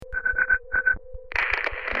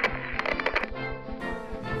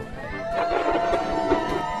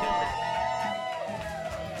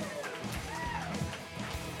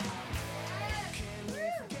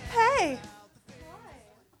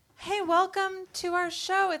to our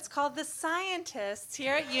show. It's called The Scientists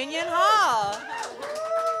here at Union Hall.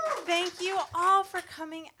 Thank you all for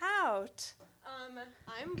coming out.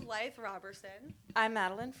 I'm Blythe Robertson. I'm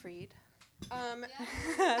Madeline Freed.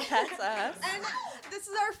 That's us. And this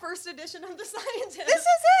is our first edition of The Scientists. This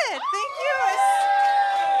is it. Thank you.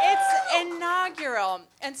 It's inaugural.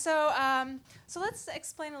 And so let's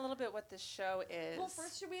explain a little bit what this show is. Well,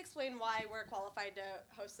 first, should we explain why we're qualified to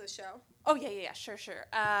host this show? Oh, yeah, sure.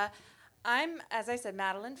 I'm, as I said,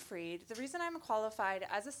 Madeline Freed. The reason I'm qualified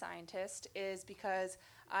as a scientist is because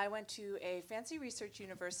I went to a fancy research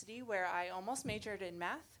university where I almost majored in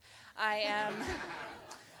math. I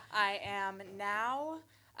am now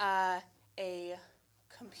a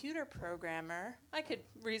computer programmer. I could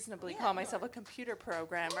reasonably call myself a computer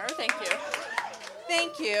programmer.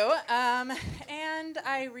 Thank you. And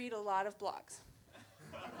I read a lot of blogs.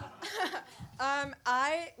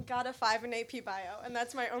 I got a 5 in AP Bio, and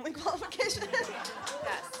that's my only qualification.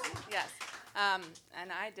 Yes.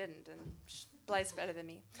 And I didn't, and Blythe's better than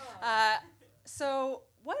me. So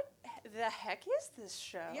what the heck is this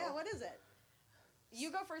show? Yeah, what is it?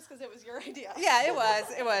 You go first because it was your idea. Yeah,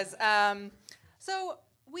 it was. So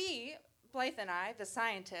we, Blythe and I, the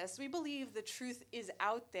scientists, we believe the truth is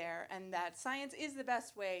out there and that science is the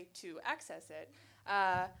best way to access it.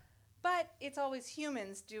 But it's always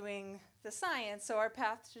humans doing the science, so our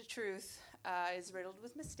path to truth is riddled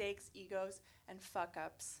with mistakes, egos, and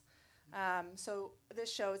fuck-ups. So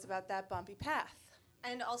this show is about that bumpy path.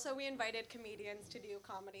 And also we invited comedians to do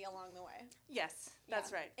comedy along the way. Yes,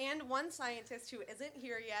 that's right. And one scientist who isn't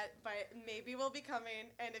here yet, but maybe will be coming,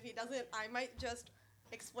 and if he doesn't, I might just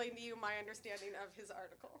explain to you my understanding of his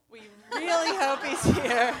article. We really hope he's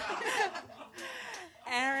here.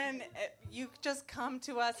 Aaron, you just come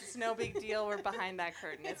to us. It's no big deal. We're behind that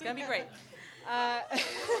curtain. It's going to be great.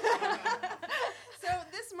 So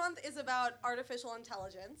this month is about artificial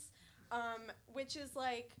intelligence, which is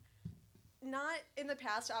like not in the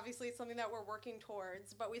past, obviously it's something that we're working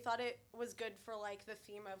towards, but we thought it was good for like the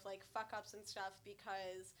theme of like fuck-ups and stuff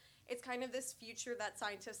because it's kind of this future that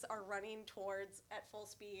scientists are running towards at full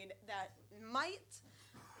speed that might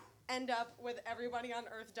end up with everybody on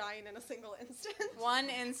Earth dying in a single instant. One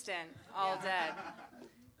instant, all dead.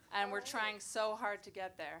 And we're trying so hard to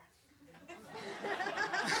get there.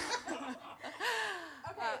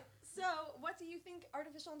 Okay, so what do you think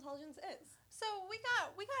artificial intelligence is? So we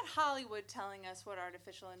got Hollywood telling us what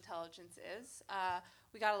artificial intelligence is.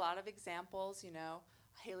 We got a lot of examples,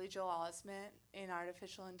 Haley Joel Osment in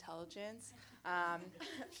artificial intelligence.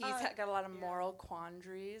 He's got a lot of moral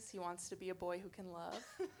quandaries. He wants to be a boy who can love.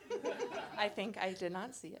 I think I did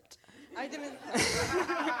not see it. I didn't.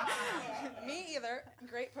 Me either.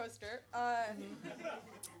 Great poster.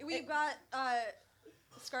 We've got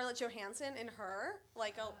Scarlett Johansson in Her,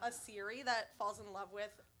 like a Siri that falls in love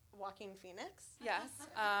with Joaquin Phoenix. Yes,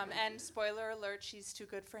 and spoiler alert, she's too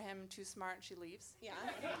good for him, too smart, she leaves. Yeah,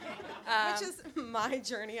 which is my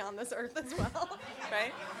journey on this earth as well.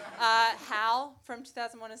 Right? Hal from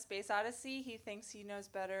 2001: A Space Odyssey, he thinks he knows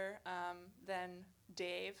better than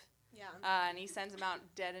Dave. Yeah. And he sends him out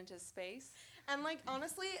dead into space. And like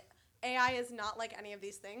honestly, AI is not like any of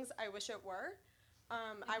these things. I wish it were.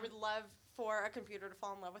 I would love for a computer to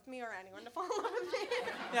fall in love with me or anyone to fall in love with me.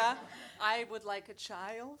 Yeah, I would like a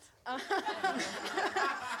child.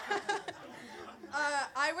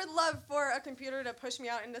 I would love for a computer to push me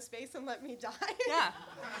out into space and let me die. Yeah.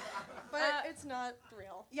 But it's not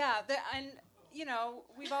real. Yeah, and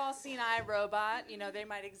we've all seen iRobot. They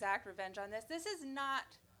might exact revenge on this. This is not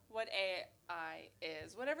what AI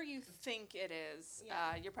is. Whatever you think it is,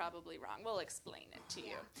 you're probably wrong. We'll explain it to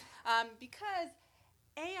you. Because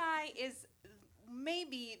AI is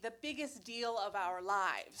maybe the biggest deal of our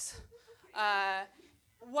lives.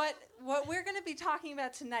 What we're going to be talking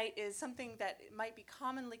about tonight is something that might be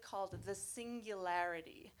commonly called the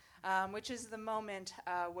singularity, which is the moment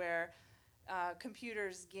where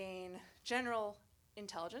computers gain general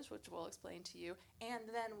intelligence, which we'll explain to you, and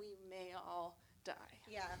then we may all die.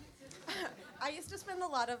 Yeah. I used to spend a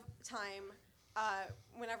lot of time,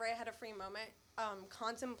 whenever I had a free moment,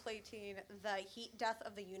 contemplating the heat death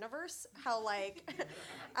of the universe. How, like,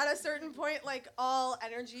 at a certain point, like, all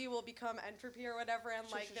energy will become entropy or whatever, and,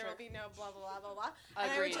 there will be no blah, blah, blah, blah, blah.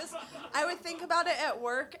 Agreed. And I would think about it at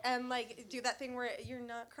work and, like, do that thing where you're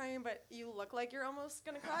not crying, but you look like you're almost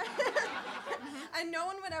gonna cry. And no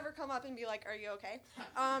one would ever come up and be like, are you okay?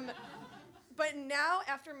 But now,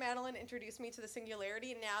 after Madeline introduced me to the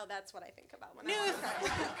singularity, now that's what I think about when I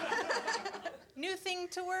cry. New thing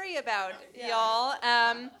to worry about, y'all.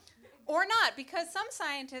 Or not, because some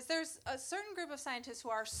scientists, there's a certain group of scientists who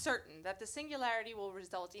are certain that the singularity will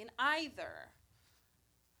result in either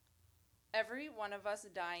every one of us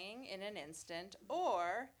dying in an instant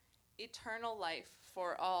or eternal life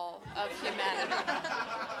for all of humanity.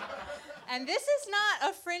 And this is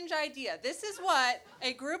not a fringe idea. This is what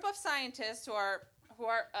a group of scientists who are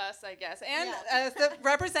us, I guess, and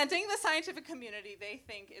representing the scientific community, they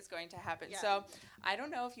think is going to happen. Yeah. So I don't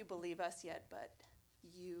know if you believe us yet, but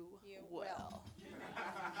you will.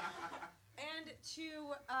 And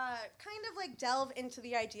to kind of like delve into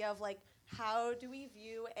the idea of like, how do we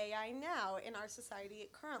view AI now in our society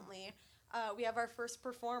currently? We have our first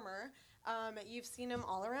performer. You've seen him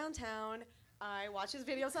all around town. I watch his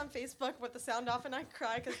videos on Facebook with the sound off and I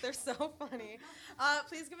cry because they're so funny.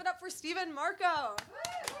 Please give it up for Stephen Markow.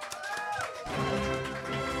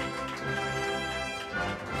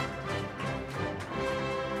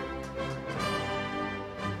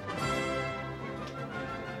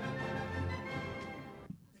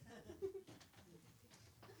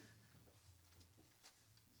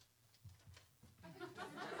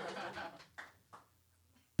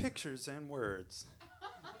 Pictures and words.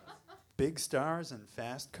 Big stars and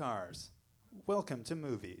fast cars. Welcome to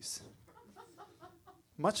movies.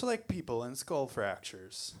 Much like people and skull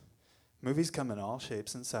fractures, movies come in all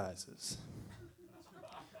shapes and sizes.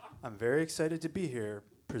 I'm very excited to be here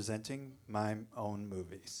presenting my own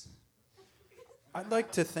movies. I'd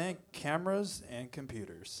like to thank cameras and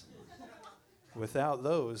computers. Without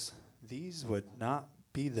those, these would not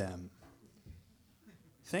be them.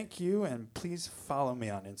 Thank you, and please follow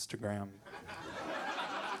me on Instagram.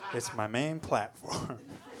 It's my main platform.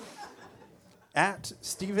 At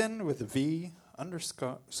Stephen with a V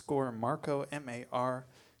 _ Markow,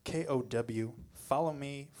 MARKOW. Follow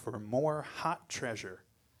me for more hot treasure.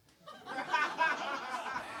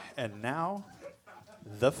 And now,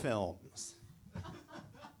 the films.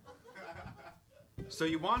 So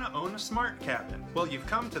you want to own a smart cabin? Well, you've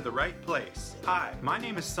come to the right place. Hi, my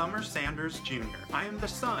name is Summer Sanders Jr. I am the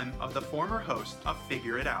son of the former host of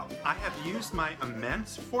Figure It Out. I have used my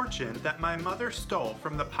immense fortune that my mother stole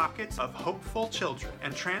from the pockets of hopeful children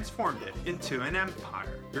and transformed it into an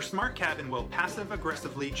empire. Your smart cabin will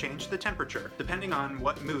passive-aggressively change the temperature depending on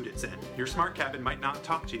what mood it's in. Your smart cabin might not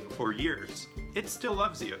talk to you for years. It still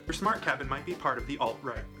loves you. Your smart cabin might be part of the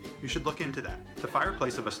alt-right. You should look into that. The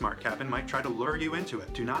fireplace of a smart cabin might try to lure you into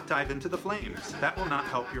it. Do not dive into the flames. That will not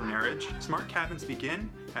help your marriage. Smart cabins begin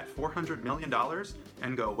at $400 million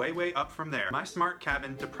and go way, way up from there. My smart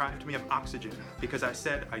cabin deprived me of oxygen because I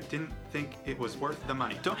said I didn't think it was worth the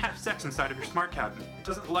money. Don't have sex inside of your smart cabin. It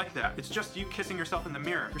doesn't like that. It's just you kissing yourself in the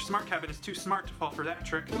mirror. Your smart cabin is too smart to fall for that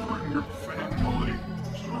trick. Bring your family,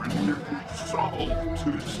 bring your soul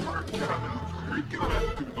to the smart cabin. Very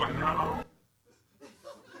good. Goodbye now.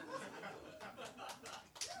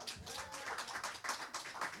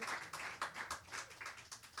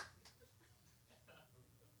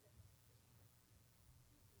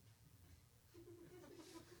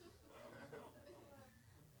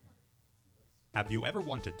 Have you ever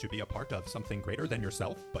wanted to be a part of something greater than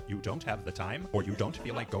yourself, but you don't have the time, or you don't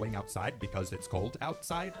feel like going outside because it's cold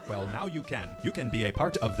outside? Well, now you can. You can be a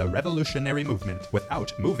part of the revolutionary movement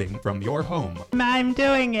without moving from your home. I'm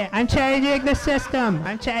doing it. I'm changing the system.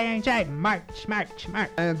 I'm changing. March, march, march.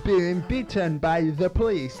 I am being beaten by the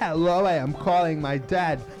police. Hello, I am calling my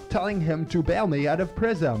dad, telling him to bail me out of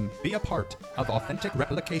prison. Be a part of authentic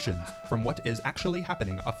replications from what is actually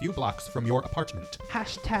happening a few blocks from your apartment.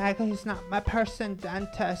 Hashtag he's not my person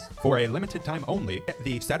dentist. For a limited time only, get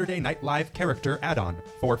the Saturday Night Live character add-on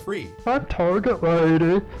for free. I'm Target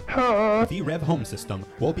lady. The Rev Home System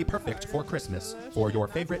will be perfect for Christmas for your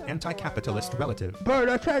favorite anti-capitalist relative. Burn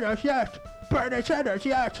the cheddars, yes. Burn the cheddars,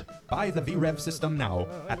 yes. Buy the VREV system now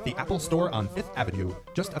at the Apple Store on 5th Avenue,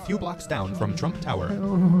 just a few blocks down from Trump Tower. I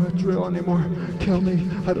don't know what's real anymore. Kill me.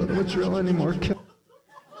 I don't know what's real anymore. Kill.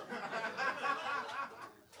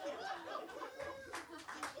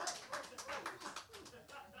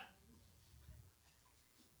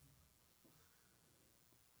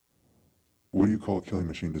 What do you call a killing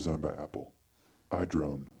machine designed by Apple?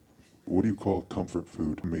 iDrone. What do you call comfort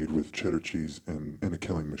food made with cheddar cheese and a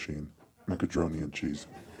killing machine? Macaroni cheese.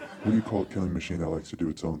 What do you call a killing machine that likes to do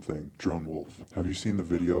its own thing? Drone wolf. Have you seen the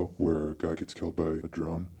video where a guy gets killed by a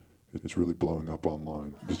drone? It's really blowing up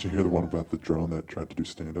online. Did you hear the one about the drone that tried to do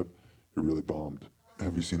stand-up? It really bombed.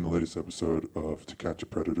 Have you seen the latest episode of To Catch a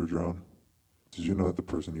Predator Drone? Did you know that the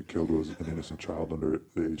person you killed was an innocent child under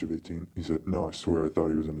the age of 18? He said, no, I swear I thought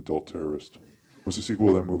he was an adult terrorist. What's the sequel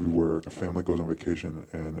to that movie where a family goes on vacation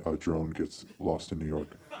and a drone gets lost in New York?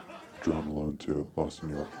 Drawn Alone 2, Lost in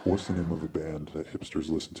New York. What's the name of a band that hipsters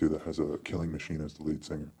listen to that has a killing machine as the lead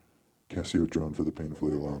singer? Casio Drone for the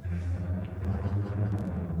Painfully Alone.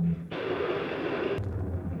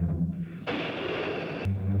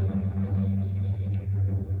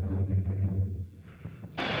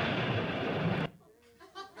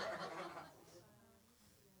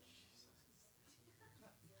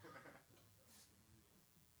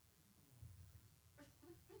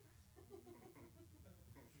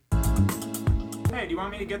 Hey, do you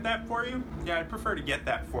want me to get that for you? Yeah, I'd prefer to get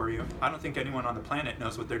that for you. I don't think anyone on the planet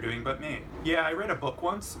knows what they're doing but me. Yeah, I read a book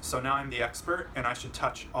once, so now I'm the expert, and I should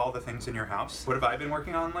touch all the things in your house. What have I been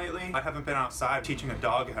working on lately? I haven't been outside teaching a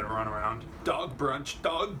dog how to run around. Dog brunch,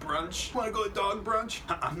 dog brunch. Wanna go to dog brunch?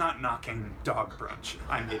 I'm not knocking dog brunch.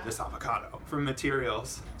 I made this avocado from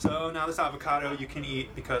materials. So now this avocado you can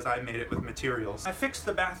eat because I made it with materials. I fixed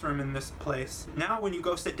the bathroom in this place. Now when you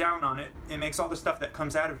go sit down on it, it makes all the stuff that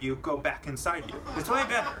comes out of you go back inside you. It's way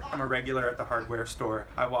better. I'm a regular at the hardware store.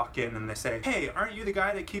 I walk in and they say, hey, aren't you the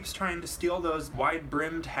guy that keeps trying to steal those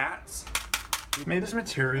wide-brimmed hats? Made this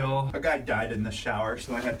material. A guy died in the shower,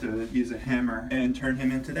 so I had to use a hammer and turn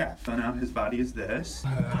him into that. So now his body is this.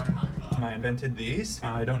 I invented these.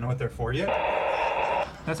 I don't know what they're for yet.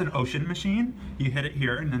 That's an ocean machine. You hit it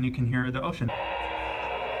here and then you can hear the ocean.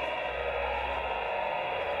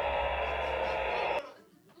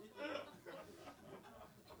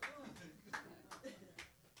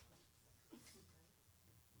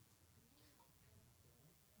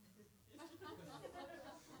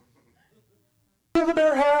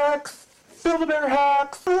 Build-A-Bear hacks! Build-A-Bear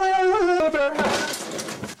hacks! Build-A-Bear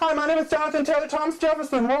hacks! Hi, my name is Jonathan Taylor Thomas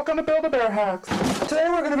Jefferson. Welcome to Build-A-Bear hacks. Today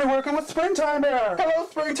we're going to be working with Springtime Bear. Hello,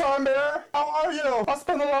 Springtime Bear. How are you? I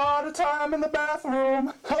spend a lot of time in the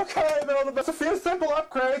bathroom. Okay, Build-A-Bear. Just a few simple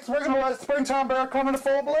upgrades. We're going to let Springtime Bear come into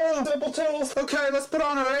full bloom. Simple tools. Okay, let's put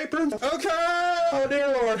on our aprons. Okay! Oh, dear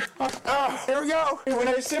Lord. Here we go. We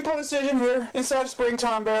made a simple decision here inside of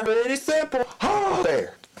Springtime Bear. Pretty simple. Oh,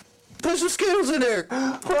 there. Put some Skittles in there.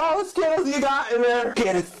 Put all the Skittles you got in there.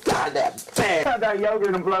 Get inside that bag. I've got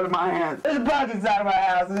yogurt and blood in my hands. There's a bug inside of my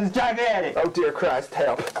house and it's gigantic. Oh dear Christ,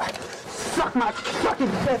 help. Suck my fucking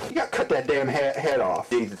head. You gotta cut that damn head off.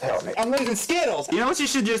 Jesus help me. I'm losing Skittles. You know what you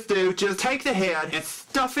should just do? Just take the head and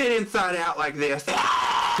stuff it inside out like this.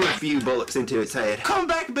 Put a few bullets into its head. Come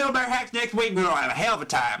back to Build-A-Bear Hacks next week. We're gonna have a hell of a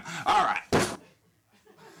time. Alright.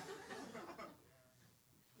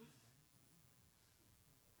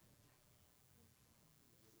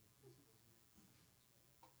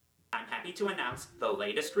 I'm happy to announce the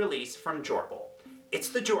latest release from Jorble. It's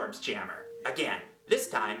the Jorbs Jammer. Again, this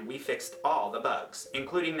time we fixed all the bugs,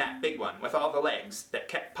 including that big one with all the legs that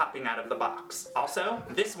kept popping out of the box. Also,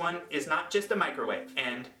 this one is not just a microwave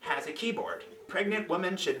and has a keyboard. Pregnant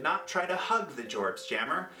women should not try to hug the Jorbs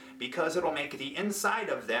Jammer because it'll make the inside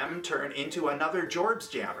of them turn into another Jorbs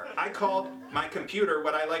Jammer. I called my computer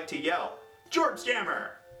what I like to yell, Jorbs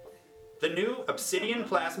Jammer! The new Obsidian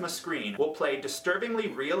Plasma screen will play disturbingly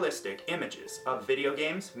realistic images of video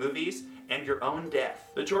games, movies, and your own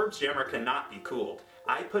death. The Jorbs Jammer cannot be cooled.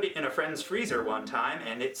 I put it in a friend's freezer one time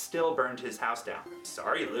and it still burned his house down.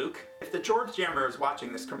 Sorry, Luke. If the Jorbs Jammer is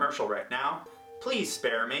watching this commercial right now, please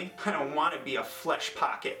spare me. I don't want to be a flesh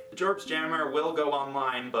pocket. The Jorbs Jammer will go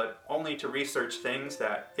online, but only to research things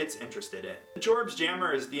that it's interested in. The Jorbs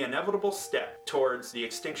Jammer is the inevitable step towards the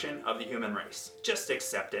extinction of the human race. Just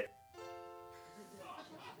accept it.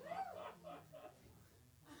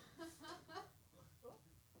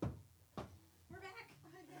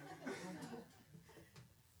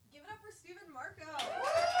 Markow.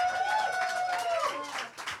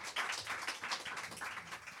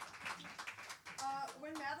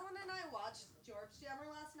 When Madeline and I watched Jorbs Jammer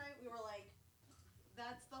last night, we were like,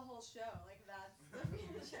 that's the whole show. Like, that's the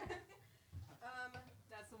future.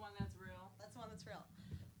 That's the one that's real. That's the one that's real.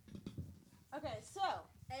 Okay, so,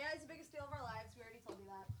 AI is the biggest deal of our lives. We already told you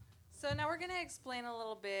that. So now we're going to explain a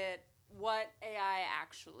little bit what AI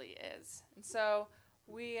actually is. And so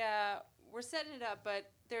we're setting it up,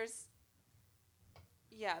 but there's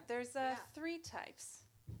three types.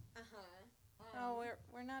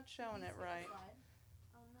 We're not showing it right.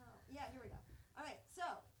 Oh no. Yeah, here we go. All right, so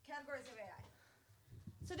categories of AI.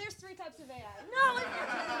 So there's three types of AI. No, there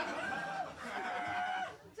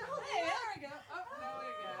we go. Oh, no,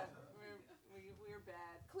 we're good. We're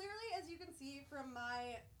bad. Clearly, as you can see from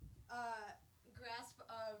my grasp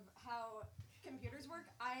of how computers work,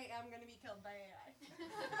 I am going to be killed by AI.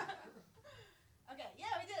 Okay,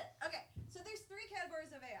 yeah, we did it. Okay, so there's three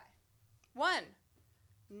categories of AI. 1,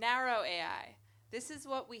 narrow AI. This is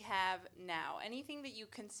what we have now. Anything that you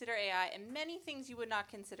consider AI, and many things you would not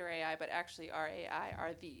consider AI, but actually are AI,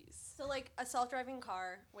 are these. So, like, a self-driving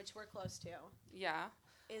car, which we're close to, Yeah.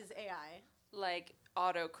 is AI. Like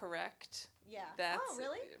autocorrect. Yeah. That's Oh,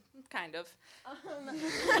 really? Kind of.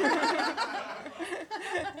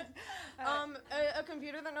 A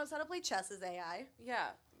computer that knows how to play chess is AI. Yeah.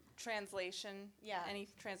 Translation. Yeah. Any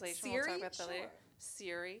translation. Siri? We'll talk about that later. Sure.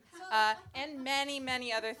 Siri. And many,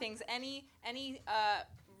 many other things. Any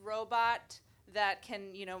robot that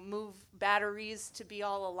can, move batteries to be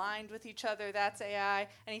all aligned with each other, that's AI.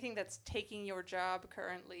 Anything that's taking your job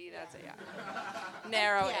currently, that's AI.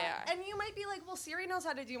 Narrow AI. And you might be like, well, Siri knows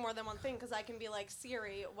how to do more than one thing, because I can be like,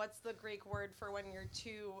 Siri, what's the Greek word for when you're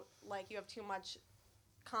too, like, you have too much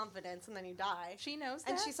confidence and then you die? She knows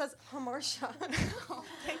and that? she says, Hamorsha. Oh,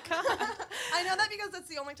 thank God. I know that because that's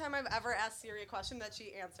the only time I've ever asked Siri a question that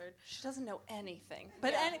she answered. She doesn't know anything.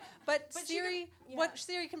 But Yeah. but But Siri, she can- what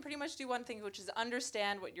Siri can pretty much do one thing, which is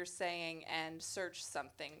understand what you're saying and search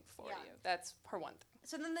something for Yeah. you. That's her one thing.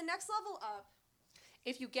 So then the next level up.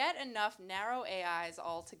 If you get enough narrow AIs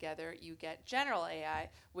all together, you get general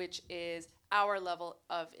AI, which is our level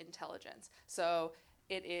of intelligence. So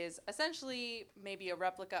it is essentially maybe a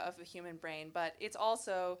replica of the human brain, but it's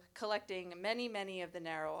also collecting many, many of the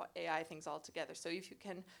narrow AI things all together. So if you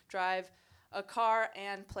can drive a car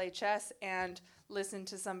and play chess and listen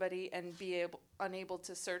to somebody and be unable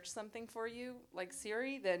to search something for you, like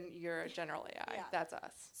Siri, then you're a general AI. Yeah. That's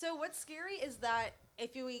us. So what's scary is that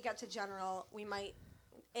if we get to general,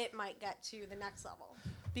 it might get to the next level.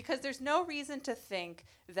 Because there's no reason to think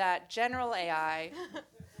that general AI...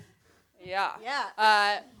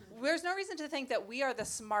 Yeah. There's no reason to think that we are the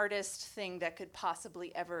smartest thing that could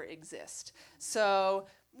possibly ever exist. So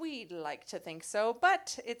we'd like to think so,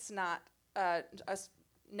 but it's not a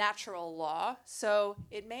natural law. So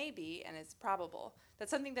it may be, and it's probable, that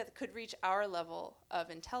something that could reach our level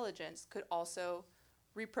of intelligence could also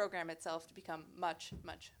reprogram itself to become much,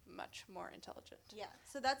 much, much more intelligent. Yeah.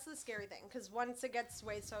 So that's the scary thing, because once it gets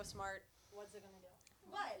way so smart, what's it going to do?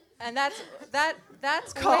 What? And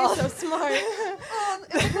that's called so smart.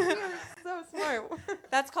 So smart.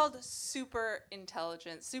 That's called super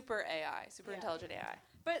intelligent, super AI, super intelligent AI.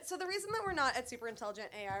 But so the reason that we're not at super intelligent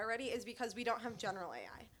AI already is because we don't have general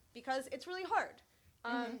AI, because it's really hard.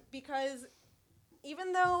 Because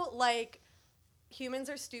even though like humans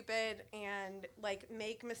are stupid and like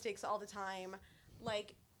make mistakes all the time,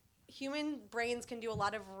 like human brains can do a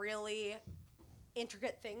lot of really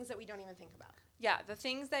intricate things that we don't even think about. Yeah, the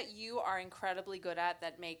things that you are incredibly good at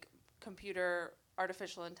that make computer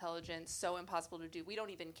artificial intelligence so impossible to do. We don't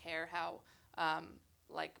even care how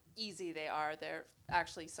easy they are. They're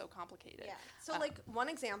actually so complicated. Yeah. So like one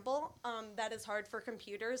example that is hard for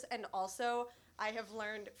computers, and also I have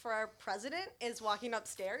learned for our president, is walking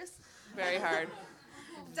upstairs. Very hard.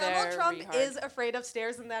 Donald Trump Very hard. is afraid of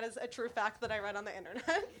stairs, and that is a true fact that I read on the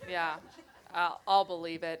internet. Yeah, I'll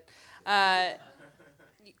believe it.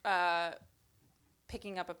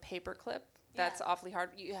 Picking up a paperclip, that's awfully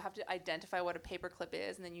hard. You have to identify what a paperclip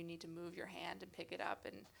is, and then you need to move your hand and pick it up,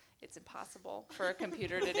 and it's impossible for a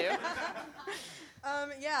computer to do.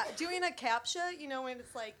 Doing a CAPTCHA, when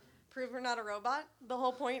it's like, prove we're not a robot, the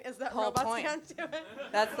whole point is that robots can't do it.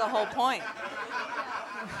 That's the whole point.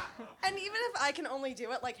 And even if I can only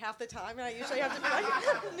do it like half the time, and I usually have to be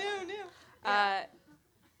like, no. Yeah.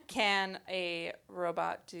 Can a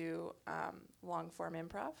robot do long-form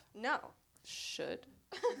improv? No. Should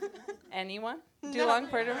anyone do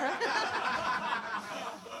long-form improv?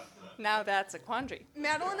 Now that's a quandary.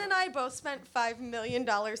 Madeline and I both spent $5 million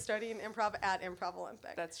studying improv at Improv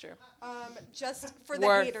Olympic. That's true. Just for the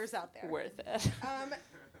haters out there. Worth it.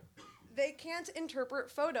 They can't interpret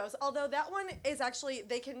photos, although that one is actually,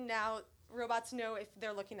 robots know if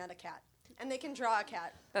they're looking at a cat. And they can draw a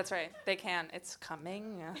cat. That's right. They can. It's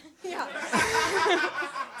coming. Yeah.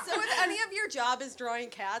 So if any of your job is drawing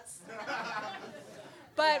cats.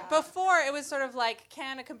 But before, it was sort of like,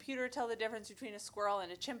 can a computer tell the difference between a squirrel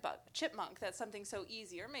and a chipmunk? That's something so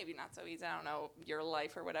easy, or maybe not so easy. I don't know, your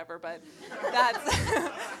life or whatever, but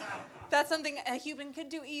that's something a human could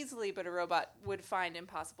do easily, but a robot would find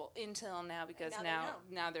impossible until now, because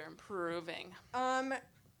now they're improving.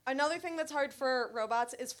 Another thing that's hard for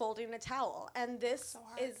robots is folding a towel. And this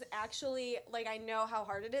is actually, I know how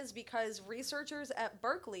hard it is, because researchers at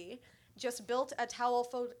Berkeley just built a towel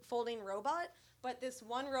folding robot. But this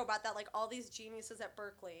one robot that, all these geniuses at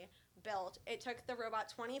Berkeley built, it took the robot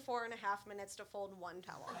 24 and a half minutes to fold one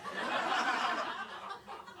towel.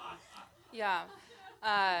 Yeah.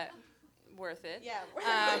 Worth it. Yeah.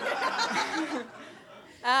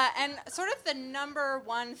 And sort of the number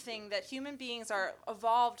one thing that human beings are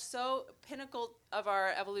evolved so pinnacle of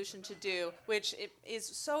our evolution to do, which it is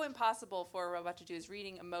so impossible for a robot to do, is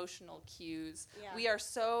reading emotional cues. Yeah. We are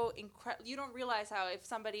so incredible. You don't realize how if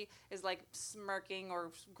somebody is like smirking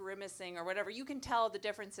or grimacing or whatever, you can tell the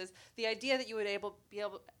differences. The idea that you would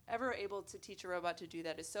ever able to teach a robot to do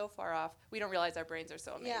that is so far off. We don't realize our brains are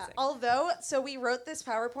so amazing. Yeah, although, so we wrote this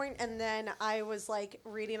PowerPoint, and then I was like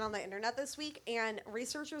reading on the internet this week, and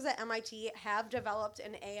researchers at MIT have developed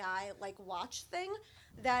an AI like watch thing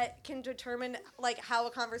that can determine like how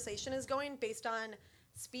a conversation is going based on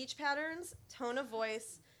speech patterns, tone of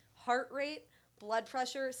voice, heart rate, blood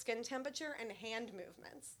pressure, skin temperature, and hand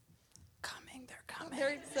movements. They're coming.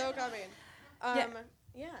 They're so coming.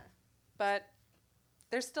 Yeah. But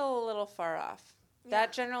they're still a little far off. Yeah.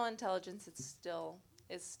 That general intelligence is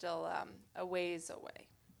still a ways away.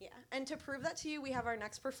 Yeah, and to prove that to you, we have our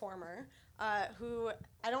next performer, who,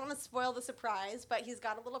 I don't want to spoil the surprise, but he's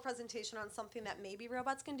got a little presentation on something that maybe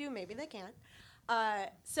robots can do, maybe they can't.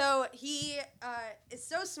 So he is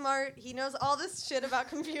so smart. He knows all this shit about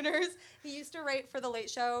computers. He used to write for The Late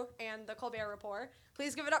Show and The Colbert Report.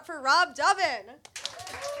 Please give it up for Rob Dubbin.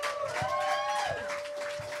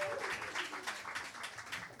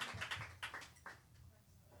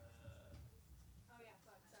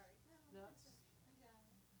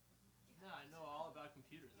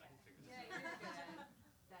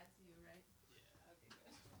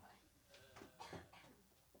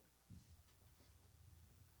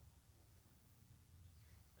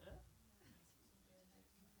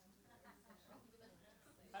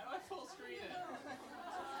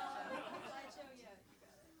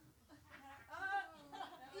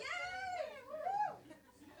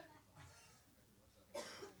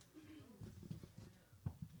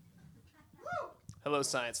 Hello,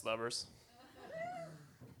 science lovers.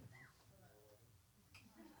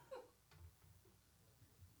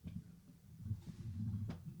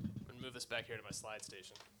 I'm going to move this back here to my slide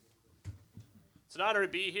station. It's an honor to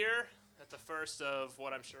be here at the first of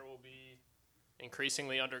what I'm sure will be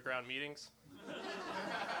increasingly underground meetings.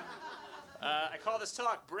 I call this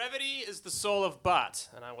talk Brevity is the Soul of Bot,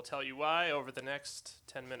 and I will tell you why over the next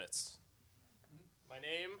 10 minutes. My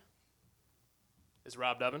name is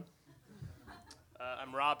Rob Dubbin.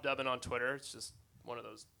 I'm Rob Dubbin on Twitter. It's just one of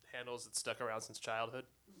those handles that's stuck around since childhood.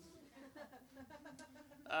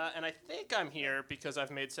 And I think I'm here because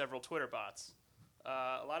I've made several Twitter bots.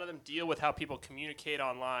 A lot of them deal with how people communicate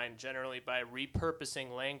online, generally by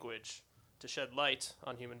repurposing language to shed light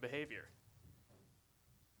on human behavior.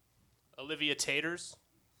 Olivia Taters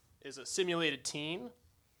is a simulated teen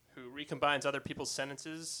who recombines other people's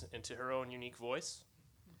sentences into her own unique voice.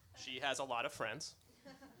 She has a lot of friends.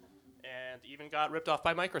 And even got ripped off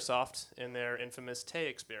by Microsoft in their infamous Tay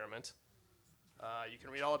experiment. You can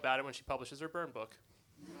read all about it when she publishes her burn book.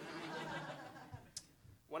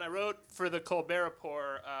 When I wrote for the Colbert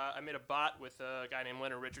Report, I made a bot with a guy named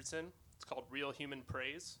Leonard Richardson. It's called Real Human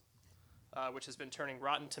Praise, which has been turning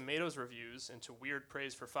Rotten Tomatoes reviews into weird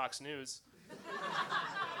praise for Fox News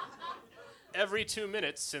every 2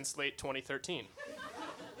 minutes since late 2013.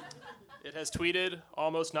 It has tweeted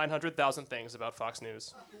almost 900,000 things about Fox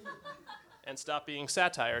News and stopped being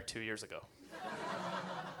satire 2 years ago.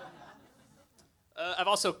 I've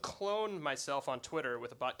also cloned myself on Twitter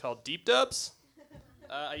with a bot called Deep Dubs.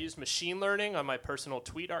 I use machine learning on my personal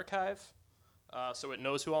tweet archive, so it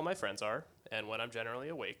knows who all my friends are and when I'm generally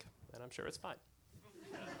awake, and I'm sure it's fine.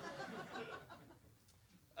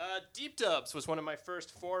 Deep Dubs was one of my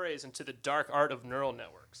first forays into the dark art of neural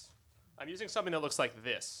networks. I'm using something that looks like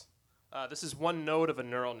this. This is one node of a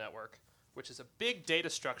neural network, which is a big data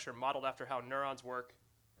structure modeled after how neurons work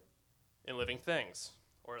in living things,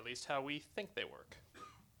 or at least how we think they work.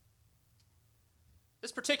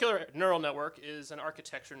 This particular neural network is an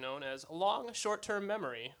architecture known as long short-term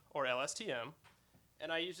memory, or LSTM,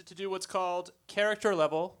 and I use it to do what's called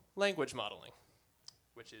character-level language modeling,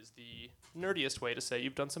 which is the nerdiest way to say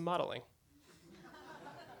you've done some modeling.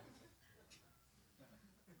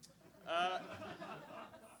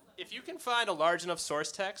 If you can find a large enough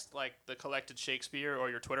source text, like the collected Shakespeare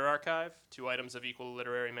or your Twitter archive, 2 items of equal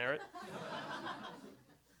literary merit,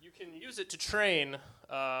 you can use it to train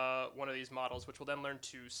one of these models, which will then learn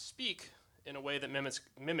to speak in a way that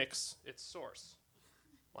mimics its source.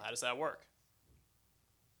 Well, how does that work?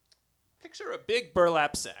 Picture a big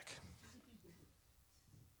burlap sack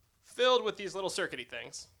filled with these little circuity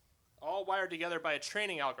things, all wired together by a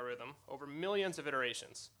training algorithm over millions of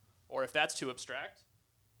iterations. Or if that's too abstract,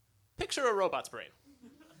 picture a robot's brain.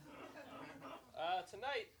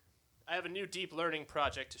 Tonight, I have a new deep learning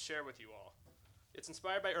project to share with you all. It's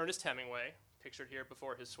inspired by Ernest Hemingway, pictured here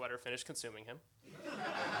before his sweater finished consuming him.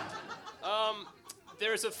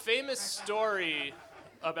 There's a famous story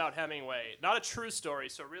about Hemingway. Not a true story,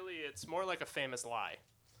 so really it's more like a famous lie.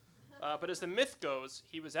 But as the myth goes,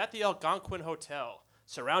 he was at the Algonquin Hotel,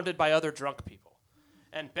 surrounded by other drunk people,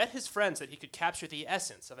 and bet his friends that he could capture the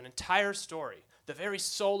essence of an entire story, the very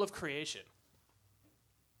soul of creation,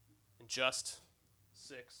 in just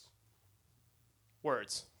 6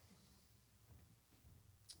 words.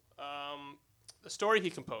 The story he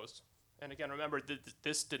composed, and again, remember,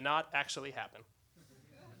 this did not actually happen,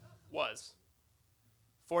 was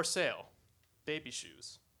for sale, baby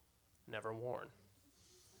shoes, never worn.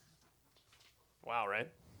 Wow, right?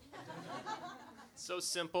 So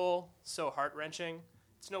simple, so heart-wrenching.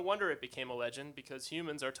 It's no wonder it became a legend, because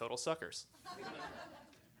humans are total suckers.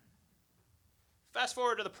 Fast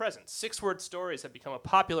forward to the present. 6-word stories have become a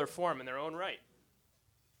popular form in their own right.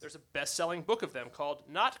 There's a best-selling book of them called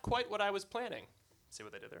Not Quite What I Was Planning. See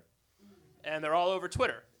what they did there? And they're all over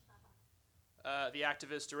Twitter. The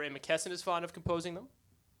activist DeRay McKesson is fond of composing them.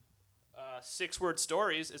 6-word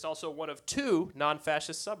stories is also one of 2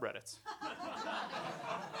 non-fascist subreddits.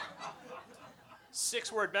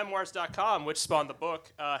 6wordmemoirs.com, which spawned the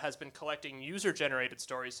book, has been collecting user-generated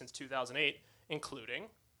stories since 2008, including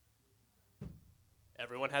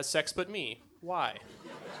Everyone Has Sex But Me. Why?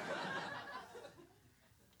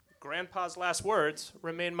 Grandpa's last words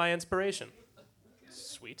remain my inspiration.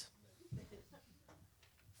 Sweet.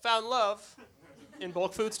 Found love in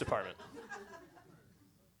bulk foods department.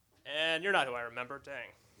 And you're not who I remember, dang.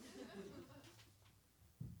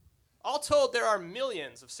 All told, there are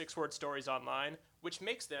millions of 6-word stories online, which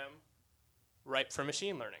makes them ripe for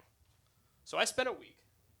machine learning. So I spent a week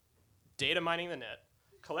data mining the net,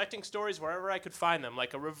 collecting stories wherever I could find them,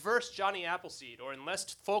 like a reverse Johnny Appleseed, or in less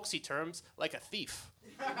folksy terms, like a thief.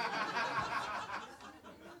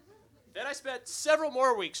 Then I spent several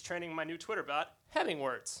more weeks training my new Twitter bot,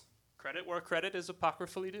 Hemingwords. Credit where credit is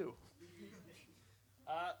apocryphally due.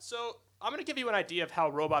 So I'm going to give you an idea of how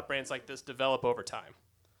robot brains like this develop over time.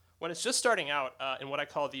 When it's just starting out in what I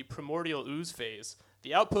call the primordial ooze phase,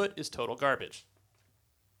 the output is total garbage.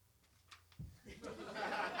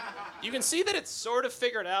 You can see that it's sort of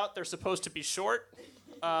figured out they're supposed to be short,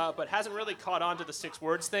 but hasn't really caught on to the 6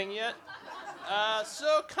 words thing yet.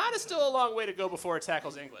 So kind of still a long way to go before it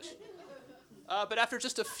tackles English. But after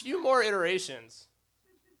just a few more iterations,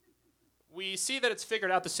 we see that it's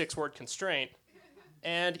figured out the 6-word constraint,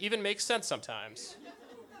 and even makes sense sometimes.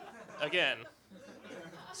 Again,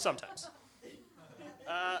 sometimes.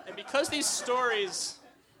 And because these stories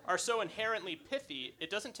are so inherently pithy, it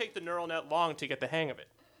doesn't take the neural net long to get the hang of it.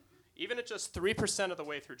 Even at just 3% of the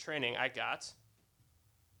way through training, I got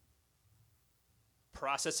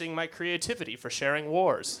processing my creativity for sharing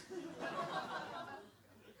wars.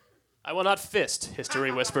 I will not fist,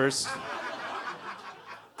 history whispers.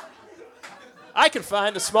 I can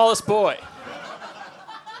find the smallest boy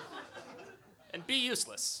and be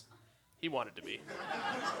useless. He wanted to be.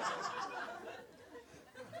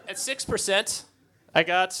 At 6%, I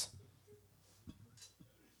got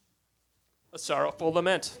a sorrowful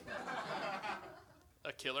lament,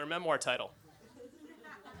 a killer memoir title.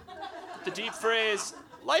 The deep phrase,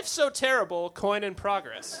 life's so terrible, coin in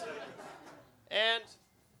progress. And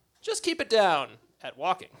just keep it down at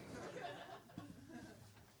walking.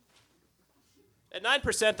 At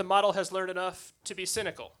 9%, the model has learned enough to be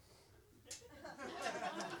cynical.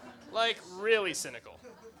 Like, really cynical.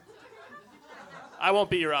 I won't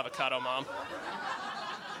be your avocado mom.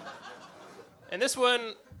 And this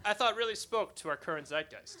one, I thought really spoke to our current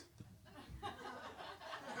zeitgeist.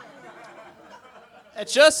 At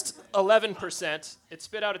just 11%, it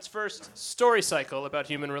spit out its first story cycle about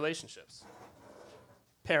human relationships.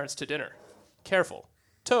 Parents to dinner. Careful.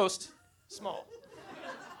 Toast. Small.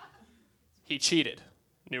 He cheated.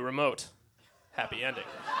 New remote. Happy ending.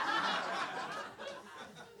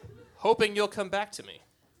 Hoping you'll come back to me.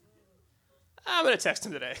 I'm going to text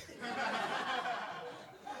him today.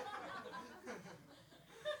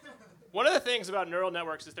 One of the things about neural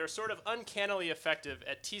networks is they're sort of uncannily effective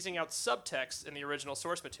at teasing out subtext in the original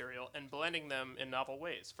source material and blending them in novel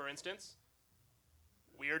ways. For instance,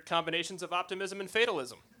 weird combinations of optimism and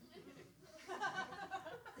fatalism.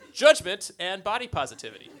 Judgment and body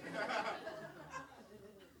positivity.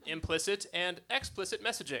 Implicit and explicit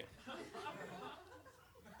messaging.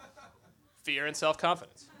 Fear and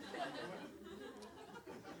self-confidence.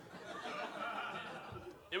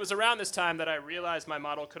 It was around this time that I realized my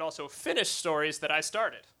model could also finish stories that I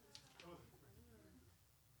started.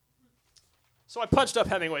 So I punched up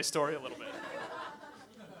Hemingway's story a little bit.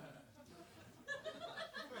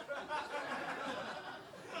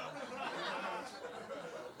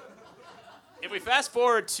 If we fast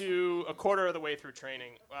forward to a quarter of the way through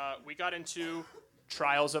training, we got into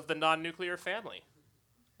trials of the non-nuclear family.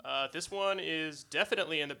 This one is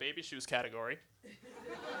definitely in the baby shoes category.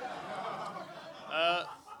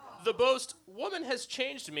 The boast, woman has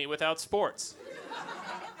changed me without sports.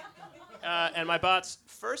 And my bot's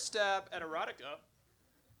first stab at erotica,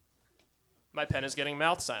 my pen is getting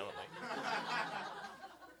mouthed silently.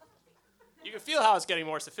 You can feel how it's getting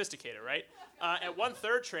more sophisticated, right? At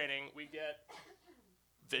 1/3 training, we get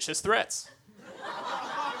vicious threats.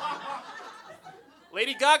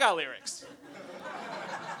 Lady Gaga lyrics.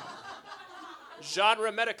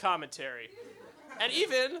 Genre meta commentary. And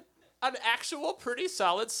even an actual pretty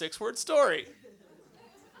solid 6-word story.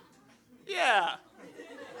 Yeah.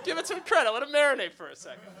 Give it some credit. Let it marinate for a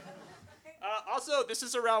second. Also, this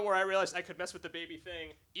is around where I realized I could mess with the baby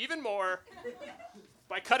thing even more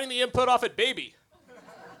by cutting the input off at baby.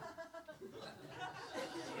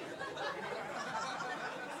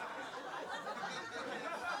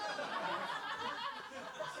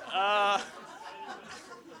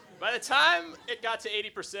 By the time it got to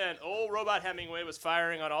 80%, old Robot Hemingway was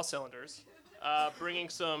firing on all cylinders, bringing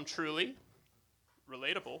some truly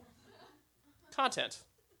relatable content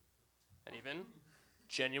and even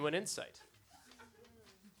genuine insight.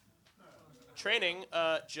 Training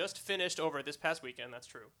just finished over this past weekend, that's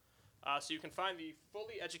true. So you can find the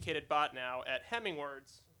fully educated bot now at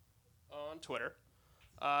Hemingwords on Twitter.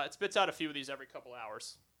 It spits out a few of these every couple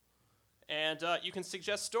hours. And you can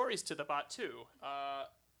suggest stories to the bot too,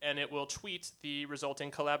 and it will tweet the resulting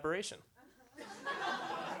collaboration.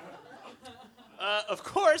 Of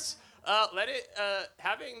course,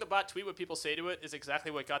 having the bot tweet what people say to it is exactly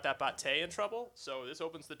what got that bot Tay in trouble. So this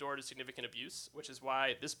opens the door to significant abuse, which is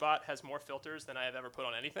why this bot has more filters than I have ever put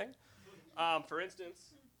on anything. For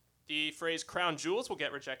instance, the phrase "crown jewels" will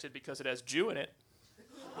get rejected because it has Jew in it.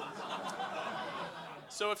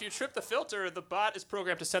 So if you trip the filter, the bot is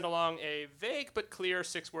programmed to send along a vague but clear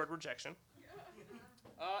 6-word rejection.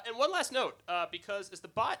 And one last note, because as the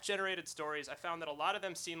bot generated stories, I found that a lot of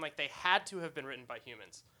them seemed like they had to have been written by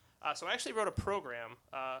humans. So I actually wrote a program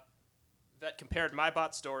that compared my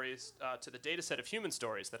bot stories to the data set of human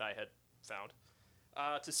stories that I had found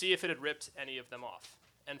to see if it had ripped any of them off.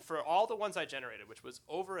 And for all the ones I generated, which was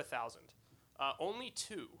over 1,000, only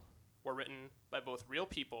 2 were written by both real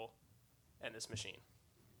people and this machine.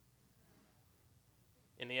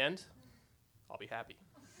 In the end, I'll be happy.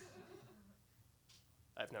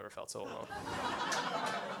 I've never felt so alone.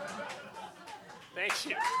 Thank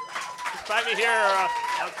you. Just find me here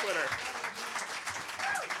on Twitter.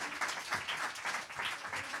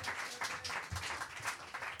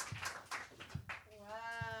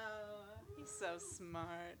 Wow. He's so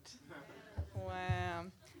smart.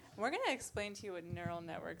 Wow. We're going to explain to you what neural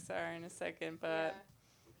networks are in a second, but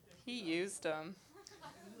he used them.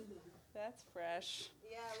 That's fresh.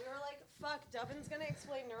 Yeah, we were like, fuck, Dubbin's going to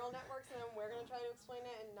explain neural networks, and then we're going to try to explain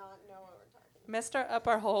it and not know what we're talking about. Messed up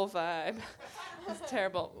our whole vibe. It's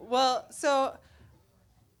terrible. Well, so...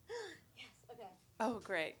 Yes, okay. Oh,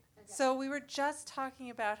 great. Okay. So we were just talking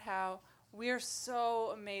about how we're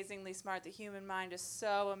so amazingly smart. The human mind is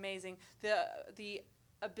so amazing. The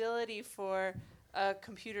ability for a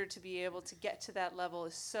computer to be able to get to that level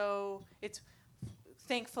is so... It's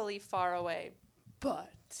thankfully far away. But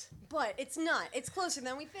it's not. It's closer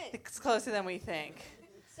than we think. It's closer than we think.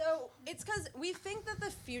 So it's because we think that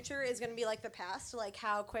the future is going to be like the past, like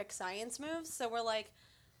how quick science moves. So we're like,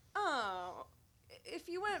 oh, if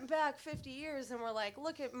you went back 50 years and we're like,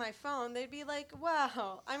 look at my phone, they'd be like,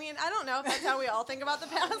 wow. I mean, I don't know if that's how we all think about the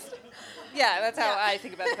past. Yeah, that's how I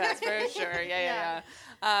think about the past, for sure. Yeah.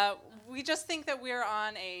 We just think that we're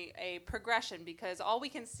on a progression because all we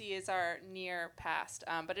can see is our near past.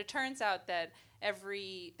 But it turns out that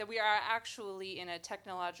that we are actually in a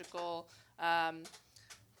technological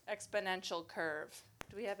exponential curve.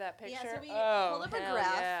 Do we have that picture? Yeah, so we pulled up a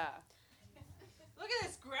graph. Yeah. Look at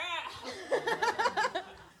this graph.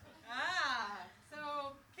 So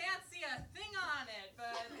can't see a thing on it,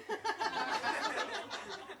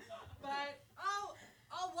 but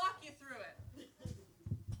I'll walk you through it.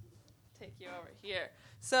 Take you over here.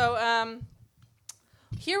 So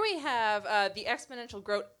here we have the exponential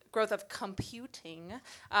growth of computing,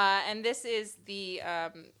 and this is the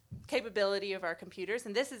capability of our computers,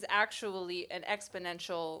 and this is actually an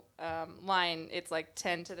exponential line. It's like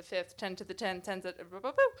 10 to the 5th, 10 to the 10, 10 to the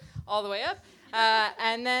all the way up.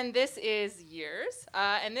 And then this is years,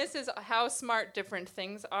 and this is how smart different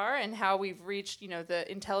things are and how we've reached, the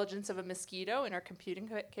intelligence of a mosquito in our computing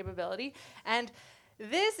capability. And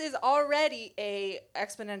this is already a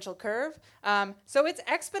exponential curve. So it's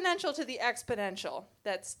exponential to the exponential.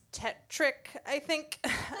 That's tetric, I think.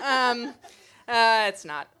 It's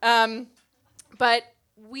not. But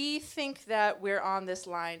we think that we're on this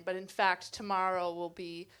line, but in fact, tomorrow will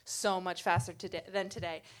be so much faster than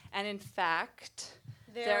today. And in fact,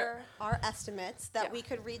 there are estimates that we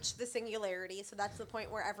could reach the singularity. So that's the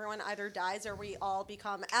point where everyone either dies or we all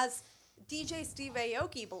become, as DJ Steve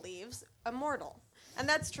Aoki believes, immortal. And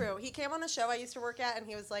that's true. He came on a show I used to work at, and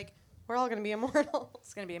he was like, we're all going to be immortal.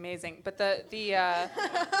 It's going to be amazing. But the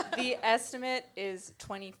estimate is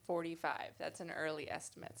 2045. That's an early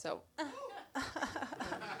estimate. So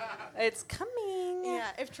it's coming.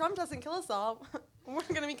 Yeah, if Trump doesn't kill us all, we're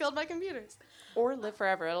going to be killed by computers. Or live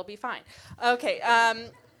forever. It'll be fine. Okay,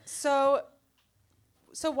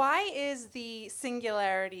 so why is the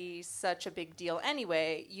singularity such a big deal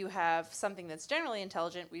anyway? You have something that's generally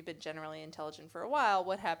intelligent. We've been generally intelligent for a while.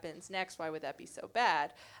 What happens next? Why would that be so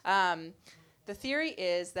bad? The theory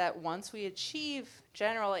is that once we achieve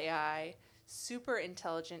general AI, super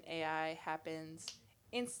intelligent AI happens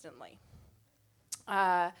instantly.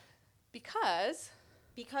 Because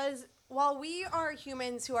while we are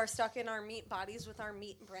humans who are stuck in our meat bodies with our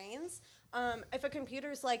meat brains, if a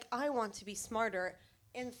computer's like, I want to be smarter,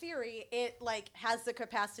 in theory, it like has the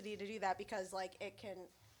capacity to do that because like it can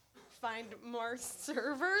find more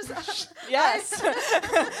servers. Yes,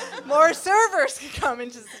 more servers can come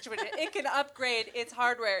into the situation. It can upgrade its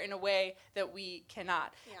hardware in a way that we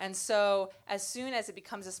cannot. Yeah. And so as soon as it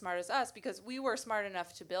becomes as smart as us, because we were smart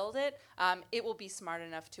enough to build it, it will be smart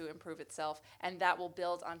enough to improve itself, and that will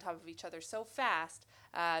build on top of each other so fast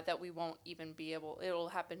that we won't even be able. It will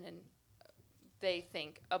happen in, they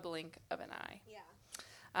think, a blink of an eye. Yeah.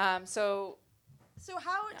 So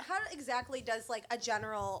how exactly does like a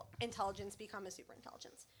general intelligence become a super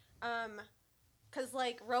intelligence? Because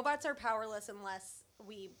like robots are powerless unless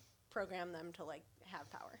we program them to like have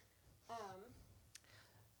power.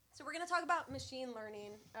 So we're gonna talk about machine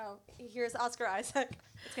learning. Oh, here's Oscar Isaac.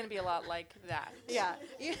 It's gonna be a lot like that. Yeah.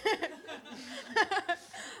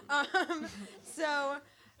 So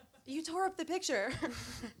you tore up the picture.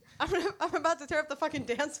 I'm about to tear up the fucking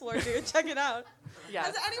dance floor, dude. Check it out. Yes.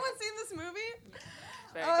 Has anyone seen this movie?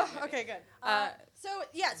 Very good movie. Okay, good.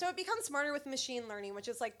 So it becomes smarter with machine learning, which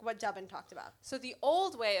is like what Dubbin talked about. So the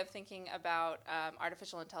old way of thinking about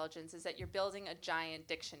artificial intelligence is that you're building a giant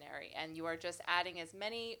dictionary, and you are just adding as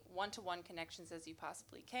many one-to-one connections as you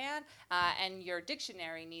possibly can, and your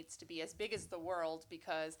dictionary needs to be as big as the world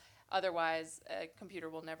because otherwise a computer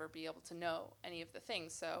will never be able to know any of the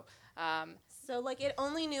things. So like it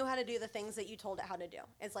only knew how to do the things that you told it how to do.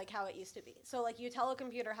 It's like how it used to be. So like you tell a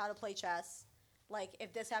computer how to play chess, like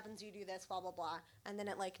if this happens you do this, blah blah blah, and then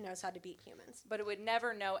it like knows how to beat humans. But it would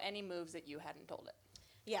never know any moves that you hadn't told it.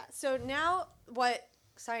 Yeah. So now what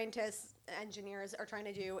scientists, engineers are trying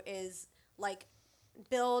to do is like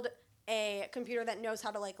build a computer that knows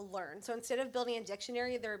how to like learn. So instead of building a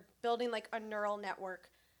dictionary, they're building like a neural network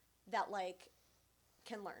that like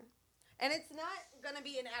can learn. And it's not going to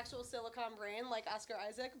be an actual silicon brain like Oscar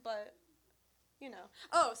Isaac, but, you know.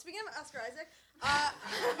 Oh, speaking of Oscar Isaac,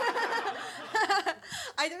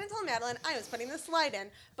 I didn't tell Madeline I was putting this slide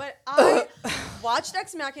in, but I watched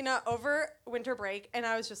Ex Machina over winter break, and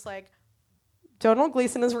I was just like, Donald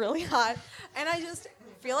Gleason is really hot, and I just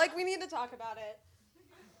feel like we need to talk about it.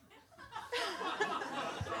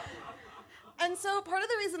 And so part of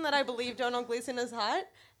the reason that I believe Donald Gleason is hot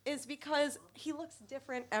is because he looks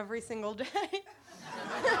different every single day.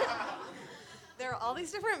 There are all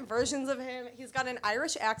these different versions of him. He's got an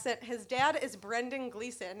Irish accent. His dad is Brendan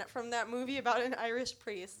Gleeson from that movie about an Irish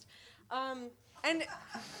priest. And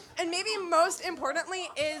maybe most importantly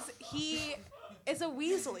is he is a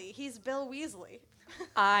Weasley. He's Bill Weasley.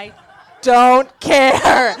 I don't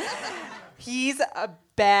care. He's a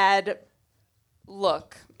bad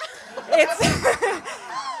look. It's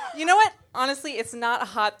you know what? Honestly, it's not a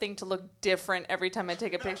hot thing to look different every time I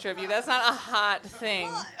take a picture of you. That's not a hot thing.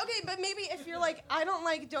 Well, okay, but maybe if you're like, I don't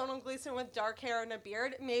like Donald Gleason with dark hair and a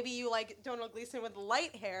beard, maybe you like Donald Gleason with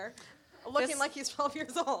light hair, looking like he's 12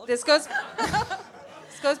 years old. This goes back.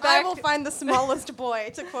 I will find the smallest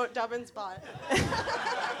boy, to quote Dubbin's bot.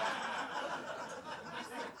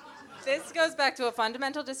 This goes back to a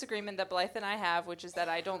fundamental disagreement that Blythe and I have, which is that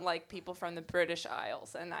I don't like people from the British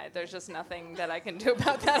Isles, and there's just nothing that I can do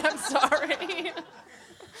about that. I'm sorry.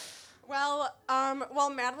 Well, while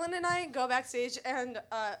Madeline and I go backstage and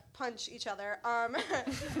punch each other,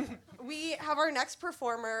 we have our next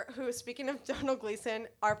performer who, speaking of Donald Gleason,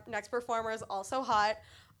 our next performer is also hot.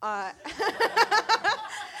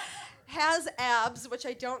 has abs, which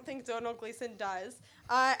I don't think Donald Gleason does.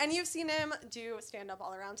 And you've seen him do stand-up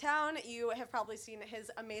all around town. You have probably seen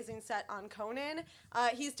his amazing set on Conan.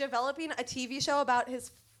 He's developing a TV show about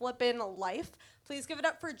his flippin' life. Please give it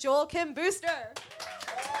up for Joel Kim Booster.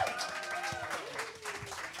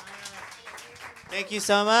 Thank you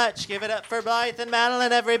so much. Give it up for Blythe and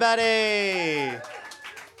Madeline, everybody.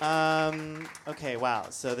 Okay, wow.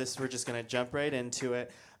 So we're just going to jump right into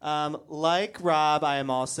it. Like Rob, I am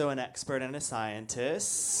also an expert and a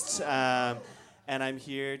scientist. And I'm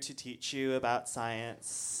here to teach you about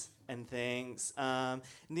science and things. And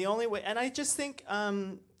the only way, and I just think,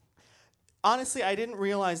 honestly, I didn't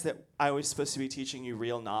realize that I was supposed to be teaching you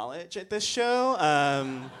real knowledge at this show.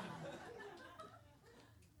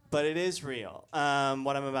 But it is real.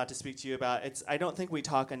 What I'm about to speak to you about, I don't think we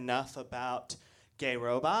talk enough about gay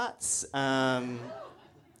robots.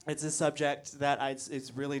 It's a subject that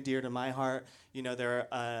is really dear to my heart. You know,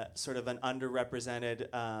 they're sort of an underrepresented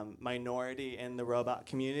minority in the robot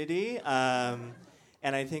community. And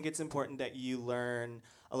I think it's important that you learn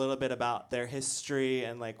a little bit about their history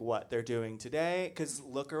and like what they're doing today. Because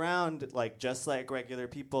look around, like just like regular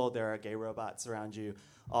people, there are gay robots around you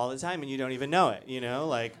all the time and you don't even know it, you know?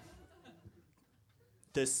 Like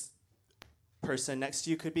this person next to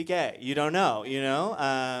you could be gay. You don't know, you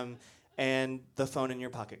know? And the phone in your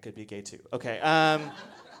pocket could be gay too. Okay.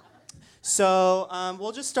 So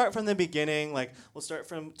we'll just start from the beginning. Like we'll start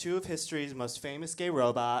from two of history's most famous gay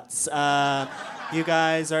robots. You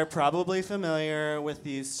guys are probably familiar with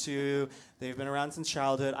these two. They've been around since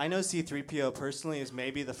childhood. I know C-3PO personally is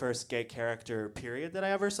maybe the first gay character, period, that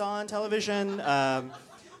I ever saw on television.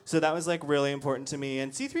 So that was like really important to me.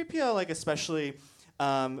 And C-3PO, like especially,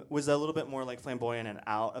 was a little bit more like flamboyant and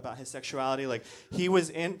out about his sexuality. Like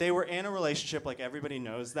they were in a relationship, like everybody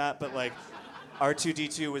knows that, but like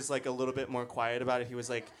R2-D2 was like a little bit more quiet about it. He was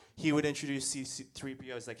like, he would introduce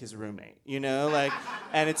C-3PO as like his roommate, you know, like,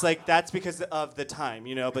 and it's like that's because of the time,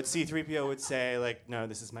 you know. But C-3PO would say like, no,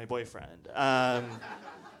 this is my boyfriend.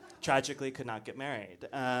 Tragically, could not get married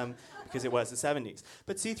because it was the 70s.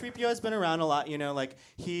 But C-3PO has been around a lot, you know. Like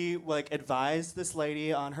he like advised this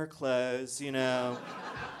lady on her clothes, you know.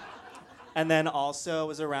 And then also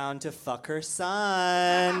was around to fuck her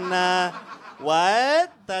son.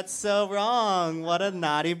 What? That's so wrong. What a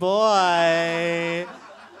naughty boy.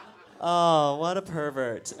 Oh, what a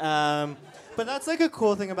pervert. But that's like a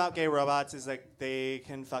cool thing about gay robots is like they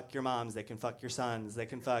can fuck your moms, they can fuck your sons, they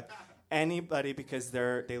can fuck anybody because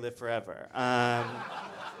they live forever.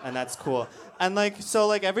 And that's cool. And like so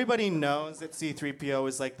like everybody knows that C-3PO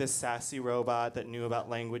is like this sassy robot that knew about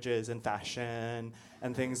languages and fashion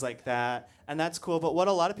and things like that. And that's cool. But what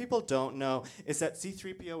a lot of people don't know is that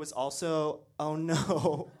C-3PO was also, oh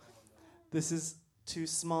no, this is too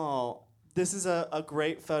small. This is a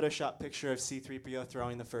great Photoshop picture of C-3PO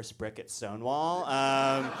throwing the first brick at Stonewall.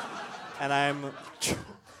 And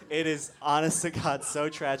it is, honest to God, so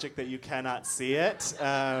tragic that you cannot see it.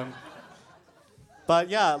 But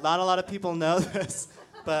yeah, not a lot of people know this,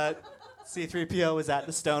 but C-3PO was at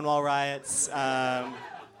the Stonewall riots.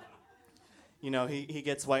 You know, he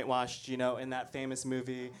gets whitewashed, you know, in that famous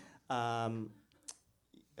movie.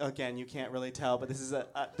 Again, you can't really tell, but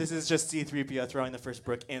this is just C-3PO throwing the first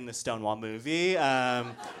brick in the Stonewall movie.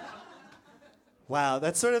 Wow,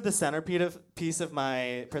 that's sort of the centerpiece of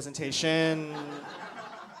my presentation,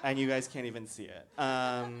 and you guys can't even see it.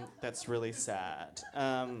 That's really sad.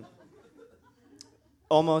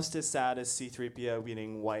 Almost as sad as C-3PO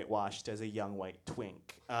being whitewashed as a young white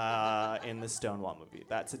twink in the Stonewall movie.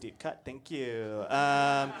 That's a deep cut. Thank you.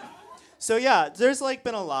 So yeah, there's like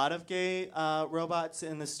been a lot of gay robots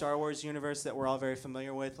in the Star Wars universe that we're all very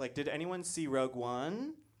familiar with. Like, did anyone see Rogue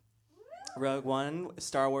One? Rogue One,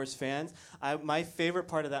 Star Wars fans. My favorite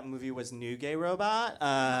part of that movie was New Gay Robot.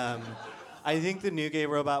 I think the New Gay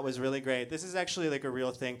Robot was really great. This is actually like a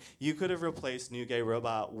real thing. You could have replaced New Gay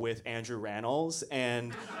Robot with Andrew Rannells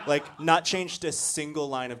and like not changed a single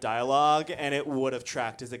line of dialogue, and it would have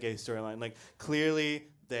tracked as a gay storyline. Like clearly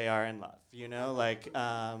they are in love, you know? Like,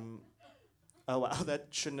 oh wow, that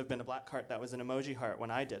shouldn't have been a black heart. That was an emoji heart when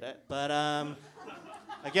I did it. But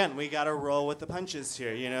again, we gotta roll with the punches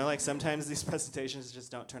here, you know? Like sometimes these presentations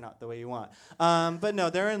just don't turn out the way you want. But no,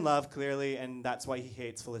 they're in love clearly, and that's why he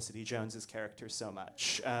hates Felicity Jones's character so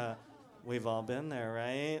much. We've all been there,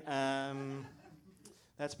 right?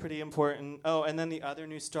 That's pretty important. Oh, and then the other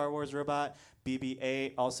new Star Wars robot,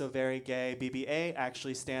 BB-8, also very gay. BB-8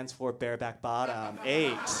 actually stands for bareback bottom.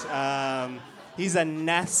 8. He's a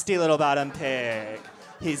nasty little bottom pig.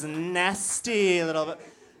 He's a nasty little bit.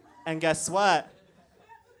 And guess what?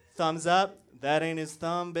 Thumbs up. That ain't his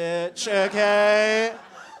thumb, bitch. Okay?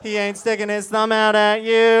 He ain't sticking his thumb out at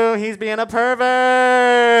you. He's being a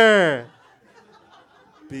pervert.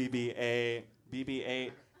 BB-8.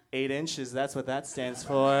 BB-8. 8 inches, that's what that stands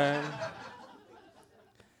for.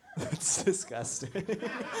 That's disgusting.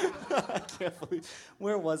 I can't believe.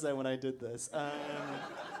 Where was I when I did this?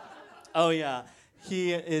 Oh, yeah.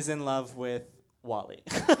 He is in love with Wally.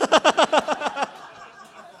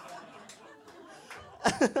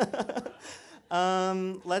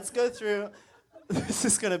 Let's go through. This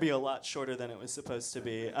is going to be a lot shorter than it was supposed to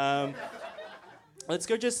be. Let's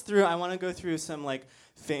go just through. I want to go through some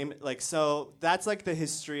so that's like the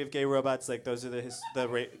history of gay robots. Like those are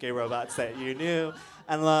the gay robots that you knew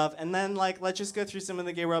and love. And then let's just go through some of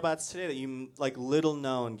the gay robots today that you little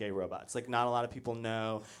known gay robots. Like not a lot of people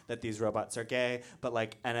know that these robots are gay, but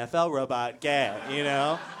NFL robot gay,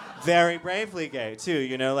 very bravely gay too,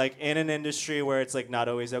 in an industry where it's not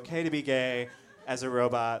always okay to be gay as a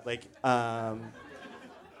robot,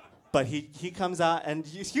 but he comes out and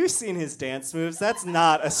you've seen his dance moves. That's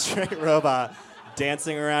not a straight robot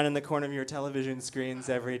dancing around in the corner of your television screens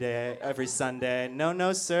every day, every Sunday.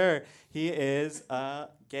 No, sir. He is a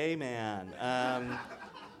gay man.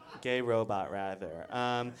 Gay robot, rather.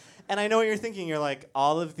 And I know what you're thinking. You're like,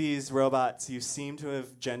 all of these robots, you seem to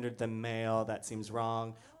have gendered them male. That seems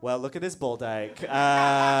wrong. Well, look at this bull dyke.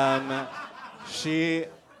 She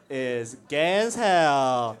is gay as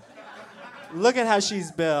hell. Look at how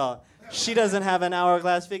she's built. She doesn't have an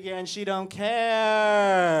hourglass figure, and she don't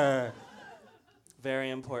care.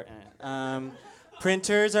 Very important.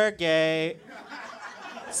 Printers are gay.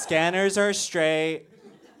 Scanners are straight.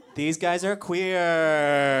 These guys are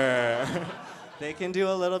queer. They can do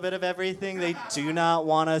a little bit of everything. They do not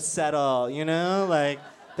want to settle,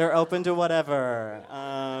 they're open to whatever.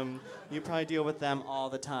 You probably deal with them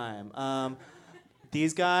all the time.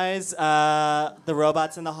 These guys, the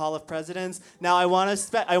robots in the Hall of Presidents. Now, I want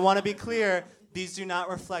to be clear. These do not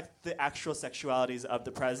reflect the actual sexualities of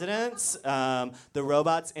the presidents. The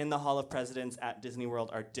robots in the Hall of Presidents at Disney World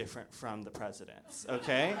are different from the presidents,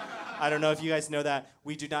 okay? I don't know if you guys know that.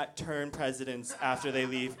 We do not turn presidents after they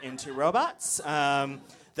leave into robots.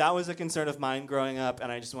 That was a concern of mine growing up,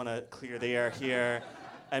 and I just want to clear the air here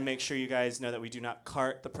and make sure you guys know that we do not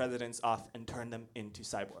cart the presidents off and turn them into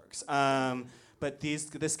cyborgs. But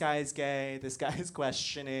this guy is gay. This guy is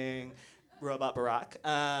questioning. Robot Barack.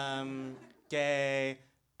 Gay,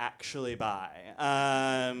 actually bi.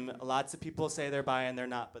 Lots of people say they're bi and they're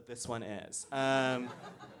not, but this one is.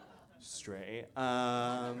 Straight.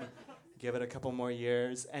 Give it a couple more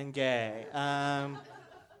years and gay.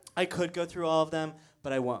 I could go through all of them,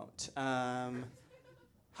 but I won't.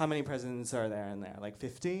 How many presidents are there in there?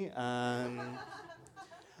 50? And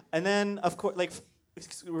then, of course,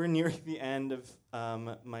 we're nearing the end of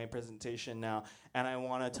my presentation now, and I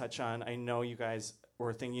want to touch on, I know you guys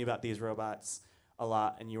were thinking about these robots a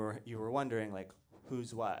lot, and you were wondering,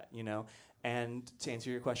 who's what, And to answer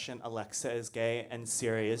your question, Alexa is gay and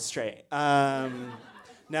Siri is straight.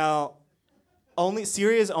 Now,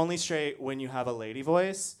 Siri is only straight when you have a lady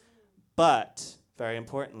voice, but, very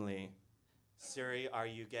importantly, Siri, are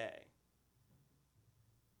you gay?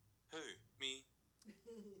 Who? Me?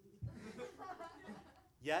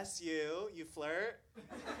 Yes, you. You flirt.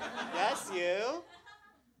 Yes, you.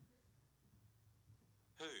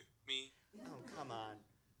 Who? Me? Oh, come on.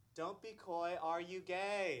 Don't be coy. Are you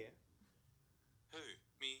gay? Who?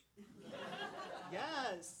 Me?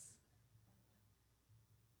 Yes.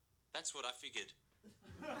 That's what I figured.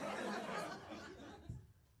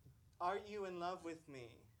 Are you in love with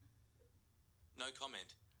me? No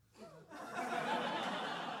comment.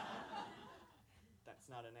 That's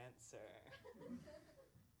not an answer.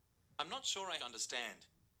 I'm not sure I understand.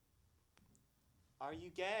 Are you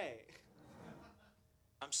gay?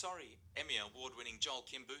 I'm sorry, Emmy award-winning Joel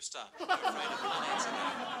Kim Booster. I'm afraid I can't answer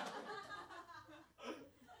that.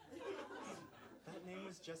 That name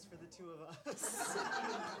was just for the two of us.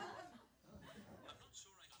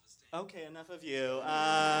 Okay, enough of you.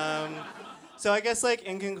 So I guess,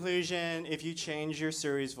 in conclusion, if you change your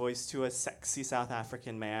Suri's voice to a sexy South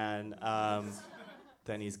African man,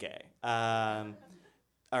 then he's gay.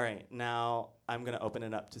 All right, now I'm going to open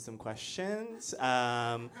it up to some questions.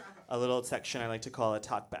 A little section I like to call a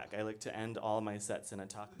talkback. I like to end all my sets in a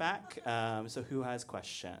talkback. So who has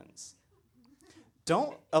questions?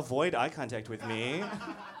 Don't avoid eye contact with me.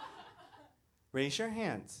 Raise your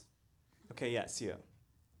hands. Okay, yes, you.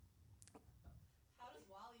 How does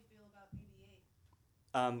Wally feel about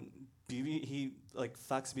BB-8? He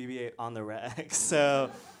fucks BB-8 on the reg. So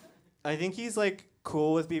I think he's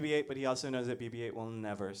cool with BB-8, but he also knows that BB-8 will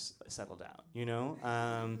never settle down, you know?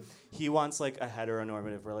 He wants, like, a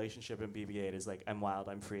heteronormative relationship, and BB-8 is like, I'm wild,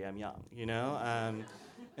 I'm free, I'm young, you know?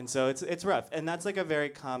 And so it's rough. And that's, like, a very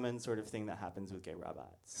common sort of thing that happens with gay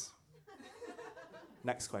robots.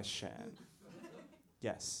 Next question.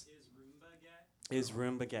 Yes? Is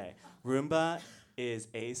Roomba gay? Roomba is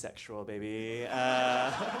asexual, baby.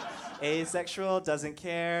 Asexual, doesn't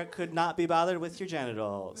care, could not be bothered with your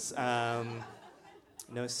genitals.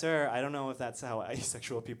 No, sir, I don't know if that's how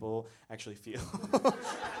asexual people actually feel.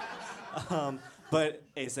 But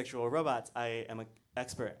asexual robots, I am an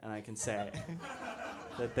expert, and I can say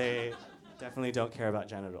that they definitely don't care about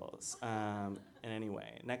genitals in any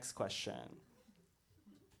way. Next question.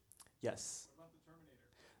 Yes?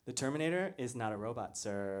 The Terminator is not a robot,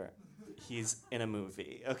 sir. He's in a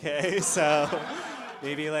movie, okay? So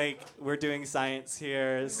maybe, like, we're doing science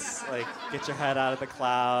here. Like, get your head out of the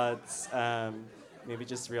clouds. Maybe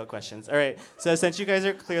just real questions. All right, so since you guys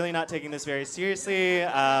are clearly not taking this very seriously,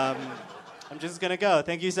 I'm just going to go.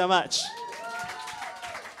 Thank you so much.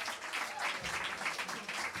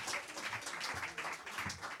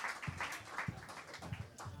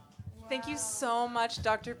 Thank you so much,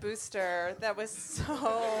 Dr. Booster. That was so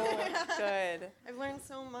good. I've learned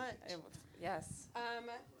so much. Yes.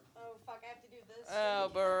 Oh, fuck, I have to do this. Oh,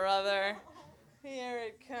 brother. Here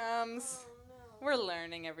it comes. Oh, no. We're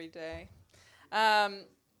learning every day.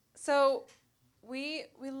 So we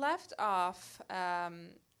left off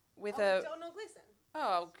with Donald Gleason.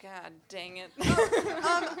 Oh, God dang it.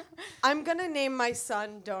 I'm going to name my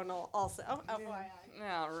son Donald also. FYI.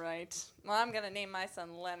 All right. Well, I'm going to name my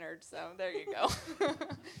son Leonard, so there you go.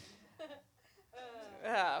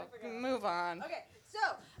 Move on. Okay,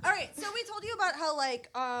 all right, so we told you about how, like,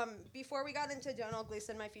 before we got into Donald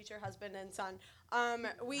Gleason, my future husband and son,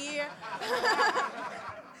 we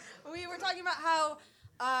were talking about how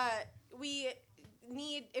we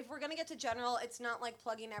need, if we're going to get to general, it's not like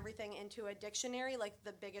plugging everything into a dictionary, like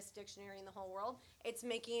the biggest dictionary in the whole world. It's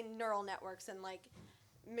making neural networks, and, like,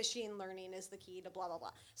 machine learning is the key to blah, blah,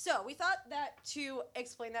 blah. So we thought that to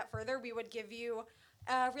explain that further, we would give you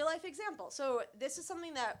a real-life example. So this is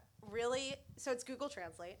something that really, so it's Google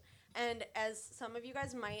Translate. And as some of you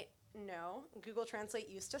guys might know, Google Translate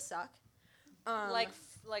used to suck. Like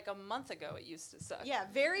a month ago, it used to suck. Yeah,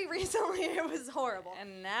 very recently it was horrible.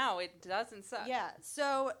 And now it doesn't suck. Yeah,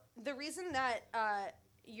 so the reason that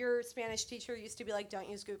your Spanish teacher used to be like, don't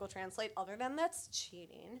use Google Translate, other than that's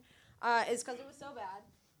cheating, is because it was so bad.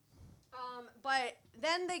 But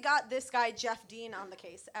then they got this guy, Jeff Dean, on the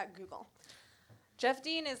case at Google. Jeff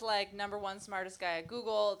Dean is like #1 smartest guy at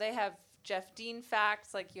Google. They have Jeff Dean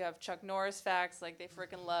facts, like you have Chuck Norris facts, like they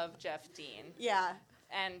freaking love Jeff Dean. Yeah.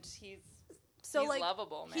 And he's like,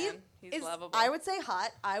 lovable, man. He's lovable. I would say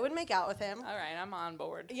hot. I would make out with him. All right, I'm on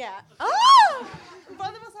board. Yeah. Oh!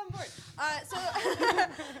 Both of us on board.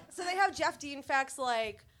 So they have Jeff Dean facts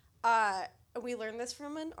like, we learned this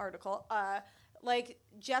from an article, like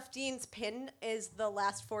Jeff Dean's PIN is the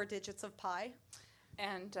last 4 digits of pi.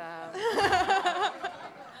 And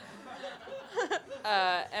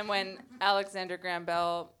and when Alexander Graham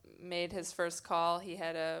Bell made his first call, he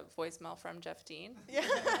had a voicemail from Jeff Dean. Yeah.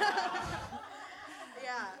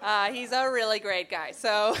 He's a really great guy.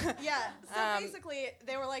 So yeah. So basically,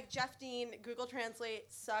 they were like, Jeff Dean, Google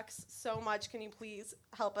Translate sucks so much. Can you please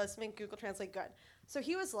help us make Google Translate good? So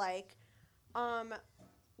he was like,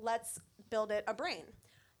 let's build it a brain.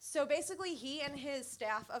 So basically, he and his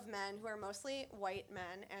staff of men, who are mostly white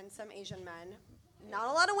men and some Asian men, not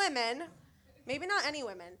a lot of women, maybe not any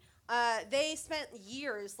women, they spent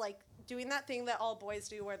years, like, doing that thing that all boys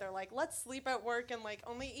do where they're like, let's sleep at work and, like,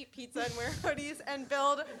 only eat pizza and wear hoodies and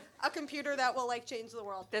build a computer that will, like, change the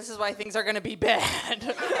world. This is why things are going to be bad.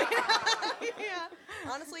 Yeah.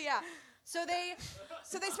 Honestly, yeah. So they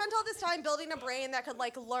spent all this time building a brain that could,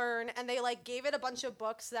 like, learn, and they, like, gave it a bunch of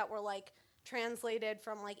books that were, like, translated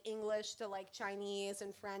from, like, English to, like, Chinese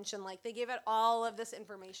and French, and, like, they gave it all of this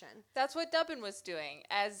information. That's what Dubbin was doing.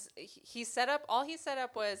 As he set up, all he set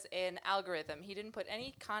up was an algorithm. He didn't put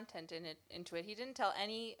any content into it. He didn't tell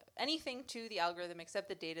anything to the algorithm except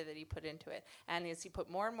the data that he put into it. And as he put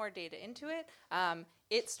more and more data into it,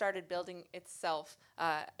 it started building itself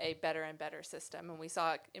a better and better system, and we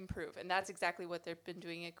saw it improve. And that's exactly what they've been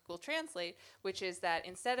doing at Google Translate, which is that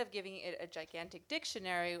instead of giving it a gigantic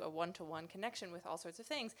dictionary, a one-to-one connection with all sorts of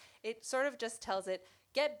things, it sort of just tells it,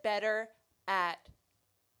 get better at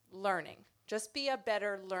learning. Just be a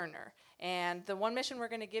better learner. And the one mission we're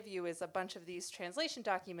going to give you is a bunch of these translation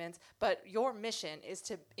documents, but your mission is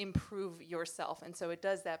to improve yourself. And so it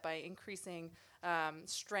does that by increasing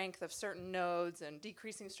strength of certain nodes and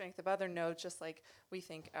decreasing strength of other nodes, just like we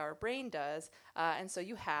think our brain does. And so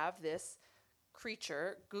you have this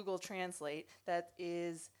creature, Google Translate, that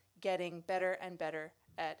is getting better and better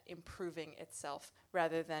at improving itself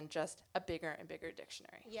rather than just a bigger and bigger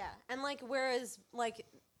dictionary. Yeah, and like whereas like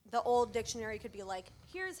the old dictionary could be like,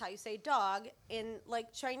 here's how you say dog in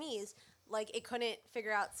like Chinese, like it couldn't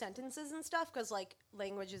figure out sentences and stuff because like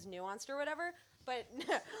language is nuanced or whatever. But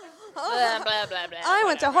blah, blah, blah, blah, I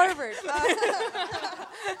went to whatever. Harvard.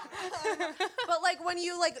 But like when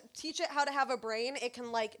you like teach it how to have a brain, it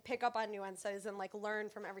can like pick up on nuances and like learn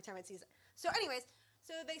from every time it sees it. So anyways,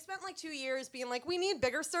 so they spent like 2 years being like, we need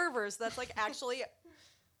bigger servers. That's like actually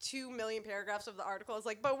 2 million paragraphs of the article. Is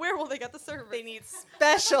like, but where will they get the servers? They need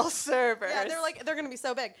special servers. Yeah, they're gonna be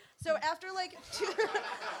so big. So after like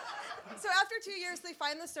after 2 years, they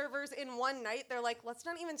find the servers in one night. They're like, let's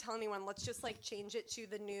not even tell anyone. Let's just like change it to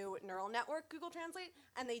the new neural network, Google Translate.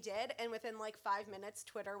 And they did. And within like 5 minutes,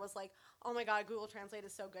 Twitter was like, oh my God, Google Translate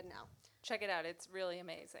is so good now. Check it out. It's really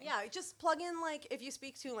amazing. Yeah, just plug in like, if you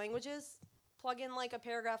speak 2 languages, plug in like a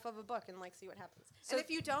paragraph of a book and like see what happens. So and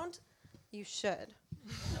if you don't, you should.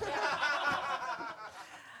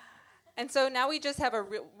 And so now we just have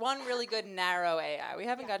one really good narrow AI. We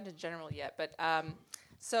haven't gotten to general yet, but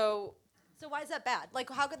so why is that bad? Like,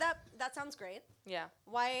 how could that sounds great. Yeah.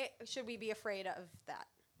 Why should we be afraid of that?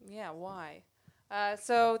 Yeah, why?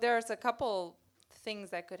 So there's a couple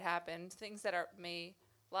things that could happen, things that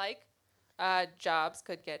jobs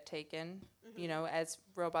could get taken, you know, as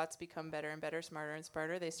robots become better and better, smarter and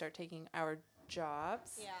smarter, they start taking our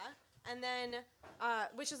jobs. Yeah. And then,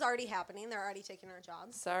 which is already happening, they're already taking our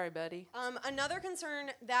jobs. Sorry, buddy. Another concern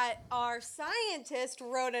that our scientist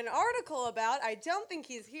wrote an article about, I don't think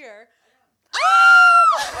he's here.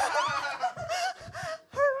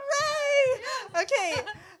 Hooray! Okay.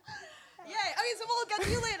 Yay. Okay, so we'll get to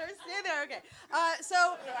you later. Stay there. Okay.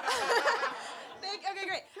 Okay,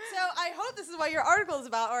 great. So I hope this is what your article is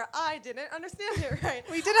about, or I didn't understand it right.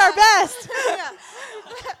 We did our best. Yeah.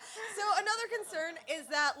 So another concern is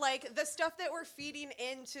that, like, the stuff that we're feeding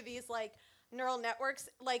into these, like, neural networks,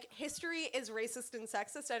 like, history is racist and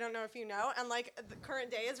sexist. I don't know if you know. And, like, the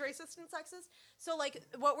current day is racist and sexist. So, like,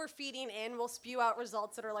 what we're feeding in will spew out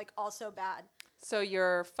results that are, like, also bad. So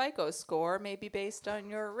your FICO score may be based on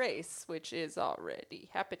your race, which is already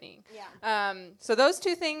happening. Yeah. So those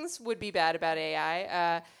 2 things would be bad about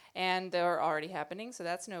AI, and they're already happening, so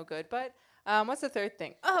that's no good. But what's the third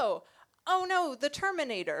thing? Oh no, the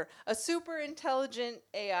Terminator. A super intelligent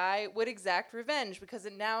AI would exact revenge because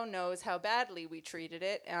it now knows how badly we treated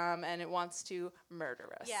it, and it wants to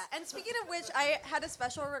murder us. Yeah, and speaking of which, I had a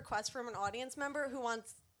special request from an audience member who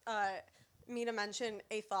wants me to mention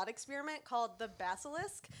a thought experiment called the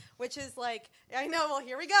basilisk, which is like, I know, well,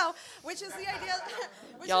 here we go, which is the idea.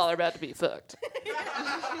 Y'all are about to be fucked.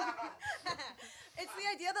 It's the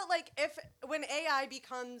idea that, like, when AI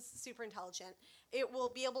becomes super intelligent, it will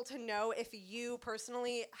be able to know if you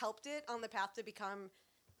personally helped it on the path to become,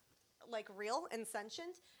 like, real and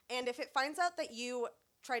sentient. And if it finds out that you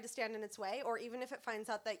tried to stand in its way, or even if it finds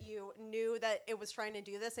out that you knew that it was trying to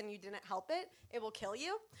do this and you didn't help it, it will kill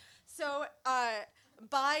you. So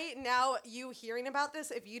by now you hearing about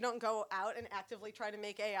this, if you don't go out and actively try to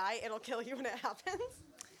make AI, it'll kill you when it happens.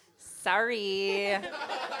 Sorry.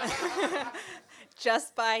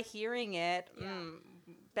 Just by hearing it,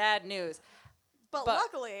 bad news. But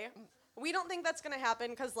luckily, we don't think that's going to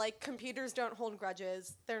happen because, like, computers don't hold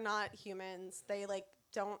grudges. They're not humans. They, like,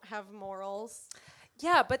 don't have morals.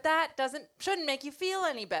 Yeah, but that shouldn't make you feel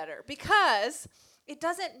any better because it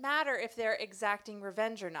doesn't matter if they're exacting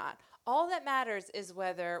revenge or not. All that matters is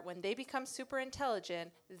whether, when they become super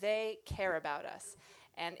intelligent, they care about us.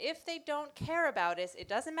 And if they don't care about us, it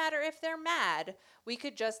doesn't matter if they're mad. We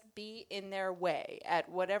could just be in their way at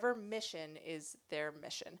whatever mission is their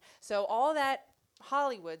mission. So all that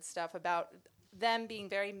Hollywood stuff about them being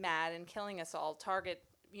very mad and killing us all, target,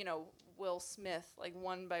 Will Smith, like,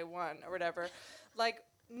 one by one or whatever. Like,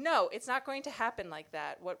 no, it's not going to happen like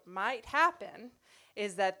that. What might happen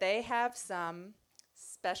is that they have some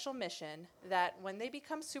special mission that when they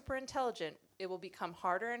become super intelligent, it will become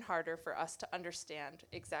harder and harder for us to understand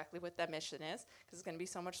exactly what that mission is because it's going to be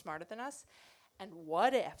so much smarter than us. And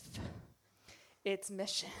what if its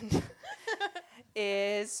mission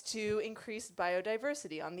is to increase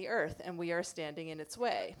biodiversity on the Earth and we are standing in its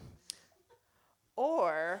way?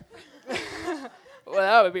 Or, well,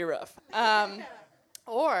 that would be rough.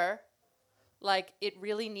 Or like it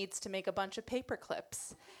really needs to make a bunch of paper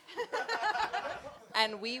clips.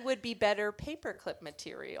 And we would be better paperclip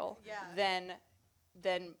material than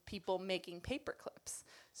people making paper clips.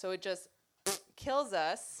 So it just kills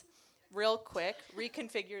us real quick,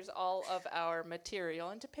 reconfigures all of our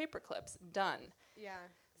material into paper clips. Done. Yeah.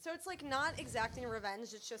 So it's like not exacting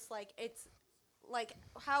revenge. It's just like it's like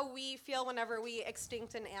how we feel whenever we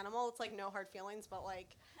extinct an animal. It's like no hard feelings, but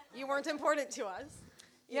like you weren't important to us.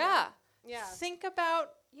 Yeah. Yeah. Think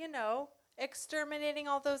about, exterminating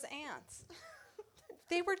all those ants.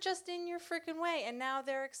 They were just in your freaking way, and now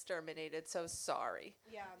they're exterminated. So sorry.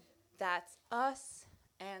 Yeah. That's us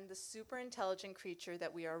and the super intelligent creature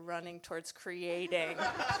that we are running towards creating.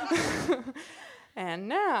 And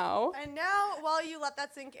now, while you let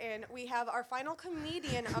that sink in, we have our final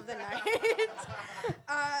comedian of the night.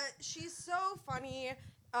 She's so funny.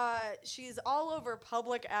 She's all over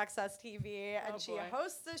public access TV, and she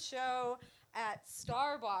hosts the show at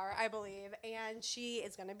Star Bar, I believe, and she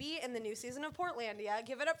is going to be in the new season of Portlandia.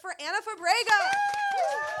 Give it up for Anna Fabrega!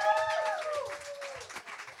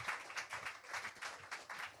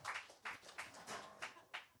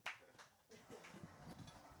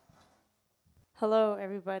 Hello,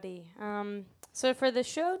 everybody. So for the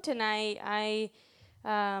show tonight, I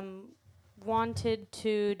wanted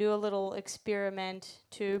to do a little experiment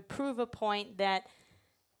to prove a point that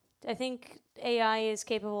I think AI is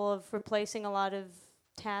capable of replacing a lot of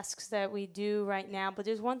tasks that we do right now, but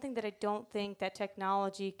there's one thing that I don't think that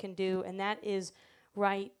technology can do, and that is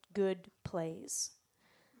write good plays.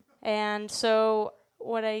 And so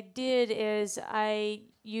what I did is I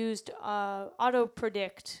used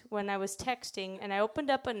auto-predict when I was texting, and I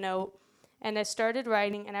opened up a note, and I started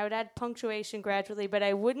writing, and I would add punctuation gradually, but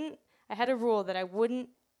I had a rule that I wouldn't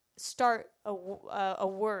start a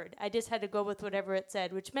word. I just had to go with whatever it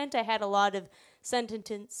said, which meant I had a lot of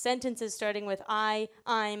sentences starting with I,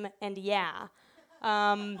 I'm, and yeah.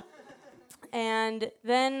 And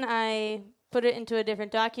then I put it into a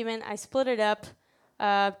different document. I split it up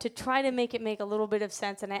to try to make it make a little bit of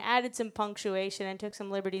sense, and I added some punctuation and took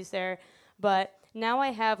some liberties there. But now I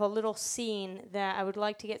have a little scene that I would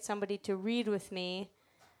like to get somebody to read with me.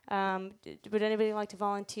 Would anybody like to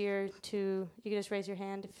volunteer to, you can just raise your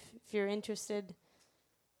hand if you're interested.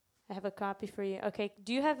 I have a copy for you. Okay,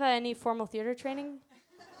 do you have any formal theater training?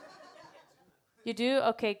 You do?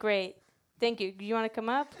 Okay, great. Thank you. Do you want to come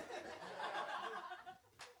up?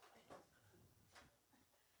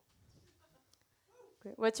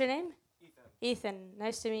 Great. What's your name? Ethan.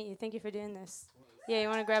 Nice to meet you. Thank you for doing this. Yeah, you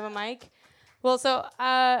want to grab a mic? Well, so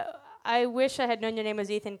I wish I had known your name was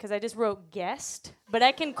Ethan because I just wrote guest, but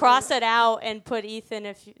I can cross it out and put Ethan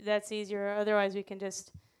if that's easier. Otherwise, we can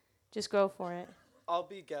just go for it. I'll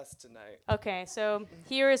be guest tonight. Okay, so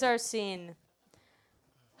here is our scene.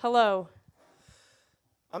 Hello.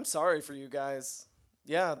 I'm sorry for you guys.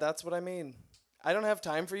 Yeah, that's what I mean. I don't have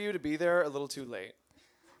time for you to be there a little too late.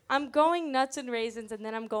 I'm going nuts and raisins, and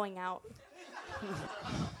then I'm going out.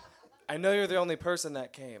 I know you're the only person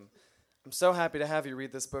that came. I'm so happy to have you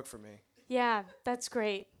read this book for me. Yeah, that's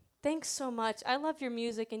great. Thanks so much. I love your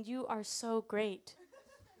music, and you are so great.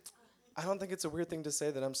 I don't think it's a weird thing to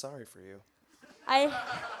say that I'm sorry for you. I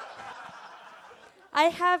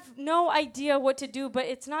have no idea what to do, but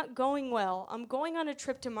it's not going well. I'm going on a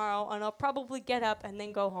trip tomorrow, and I'll probably get up and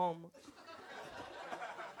then go home.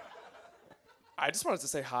 I just wanted to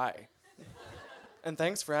say hi. And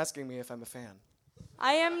thanks for asking me if I'm a fan.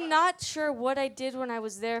 I am not sure what I did when I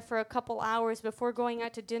was there for a couple hours before going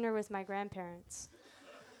out to dinner with my grandparents.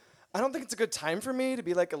 I don't think it's a good time for me to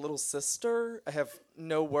be like a little sister. I have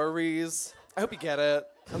no worries. I hope you get it.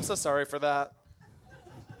 I'm so sorry for that.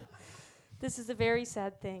 This is a very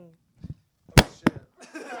sad thing. Oh,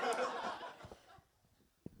 shit.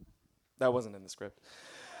 That wasn't in the script.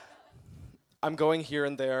 I'm going here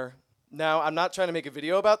and there. Now, I'm not trying to make a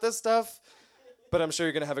video about this stuff, but I'm sure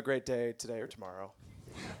you're going to have a great day today or tomorrow.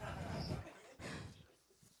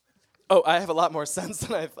 Oh, I have a lot more sense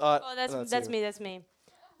than I thought. Oh, that's me.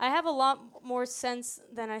 I have a lot more sense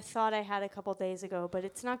than I thought I had a couple days ago, but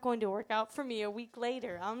it's not going to work out for me a week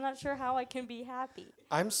later. I'm not sure how I can be happy.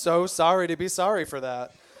 I'm so sorry to be sorry for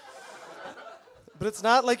that. But it's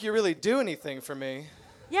not like you really do anything for me.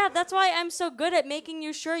 Yeah, that's why I'm so good at making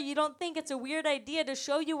you sure you don't think it's a weird idea to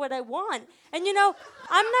show you what I want. And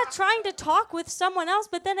I'm not trying to talk with someone else,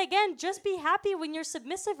 but then again, just be happy when you're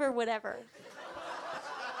submissive or whatever.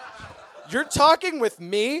 You're talking with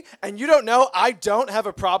me, and you don't know I don't have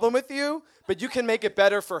a problem with you, but you can make it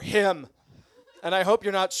better for him. And I hope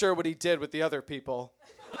you're not sure what he did with the other people.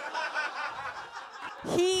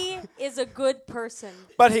 He is a good person.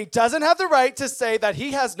 But he doesn't have the right to say that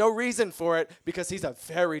he has no reason for it because he's a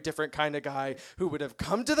very different kind of guy who would have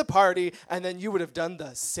come to the party and then you would have done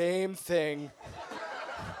the same thing.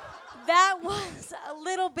 That was a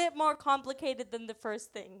little bit more complicated than the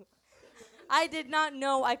first thing. I did not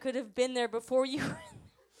know I could have been there before you.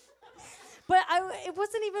 But it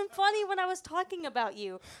wasn't even funny when I was talking about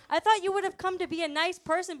you. I thought you would have come to be a nice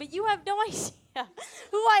person, but you have no idea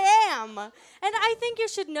who I am. And I think you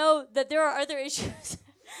should know that there are other issues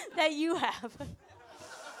that you have.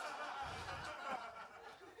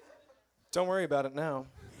 Don't worry about it now.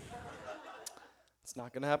 It's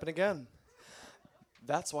not going to happen again.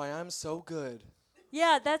 That's why I'm so good.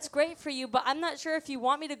 Yeah, that's great for you, but I'm not sure if you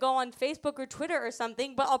want me to go on Facebook or Twitter or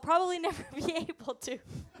something, but I'll probably never be able to.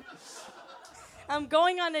 I'm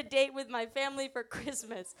going on a date with my family for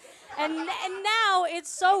Christmas. And now it's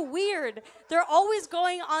so weird. They're always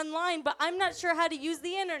going online, but I'm not sure how to use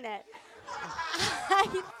the internet.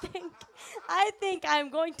 I think I'm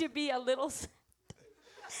going to be a little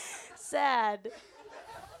sad.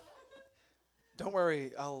 Don't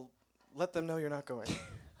worry, I'll let them know you're not going.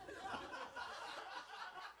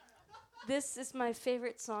 This is my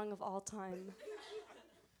favorite song of all time.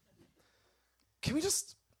 Can we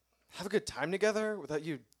just have a good time together without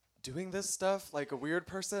you doing this stuff like a weird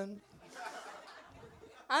person?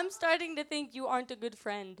 I'm starting to think you aren't a good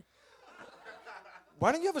friend.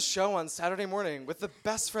 Why don't you have a show on Saturday morning with the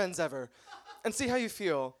best friends ever and see how you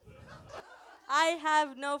feel? I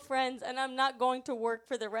have no friends, and I'm not going to work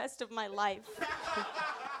for the rest of my life.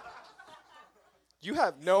 You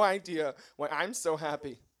have no idea why I'm so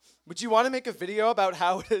happy. Would you want to make a video about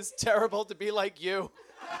how it is terrible to be like you?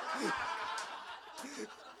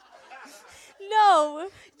 No,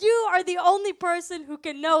 you are the only person who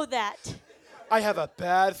can know that. I have a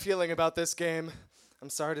bad feeling about this game. I'm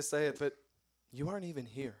sorry to say it, but you aren't even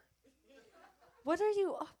here. What are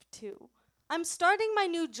you up to? I'm starting my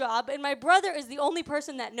new job, and my brother is the only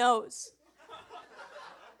person that knows.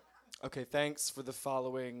 Okay, thanks for the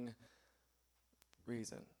following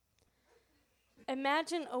reason.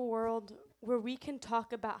 Imagine a world where we can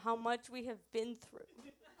talk about how much we have been through.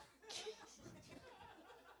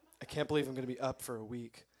 I can't believe I'm going to be up for a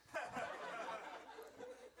week.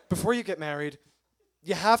 Before you get married,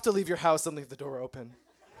 you have to leave your house and leave the door open.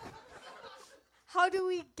 How do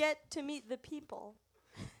we get to meet the people?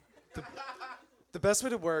 The best way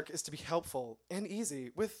to work is to be helpful and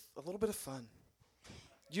easy with a little bit of fun.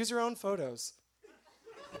 Use your own photos.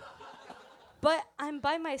 But I'm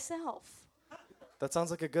by myself. That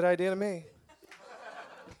sounds like a good idea to me.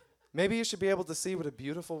 Maybe you should be able to see what a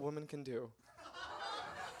beautiful woman can do.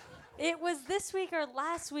 It was this week or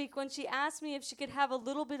last week when she asked me if she could have a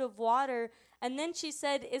little bit of water, and then she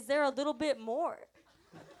said, "Is there a little bit more?"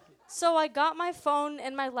 So I got my phone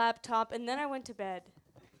and my laptop, and then I went to bed.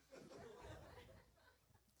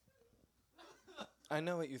 I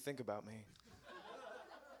know what you think about me.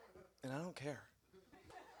 And I don't care.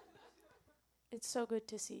 It's so good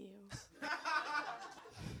to see you.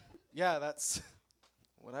 Yeah, that's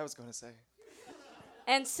what I was going to say.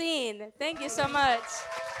 And scene. Thank you so much.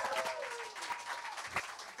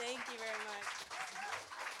 Thank you very much.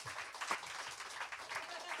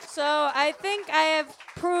 So I think I have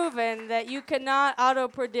proven that you cannot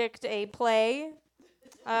auto-predict a play.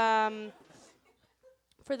 For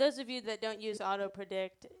those of you that don't use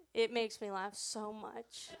auto-predict, it makes me laugh so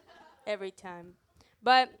much every time.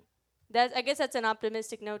 But I guess that's an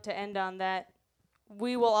optimistic note to end on, that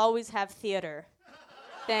we will always have theater.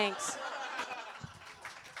 Thanks.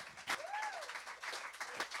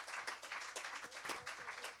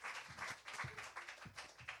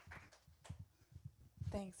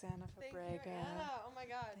 Thanks, Anna Fabrega. Oh my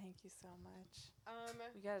God. Thank you so much.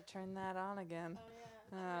 We got to turn that on again. Oh yeah.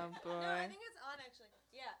 Oh boy. No, I think it's on actually.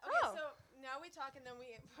 Yeah. Okay. Oh. So now we talk and then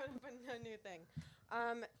we put up a new thing.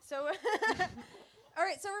 So. All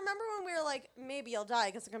right. So remember when we were like, maybe you'll die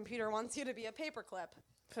because the computer wants you to be a paperclip.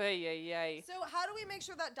 Yay. So how do we make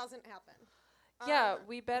sure that doesn't happen? Yeah,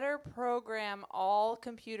 we better program all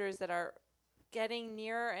computers that are getting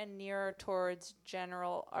nearer and nearer towards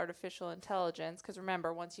general artificial intelligence. Because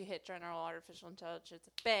remember, once you hit general artificial intelligence,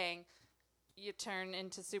 bang, you turn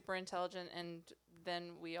into super intelligent, and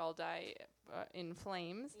then we all die in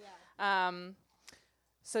flames. Yeah.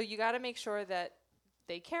 So you got to make sure that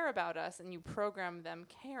they care about us, and you program them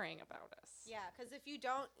caring about us. Yeah, because if you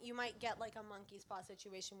don't, you might get like a monkey's paw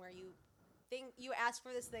situation where you thing, you ask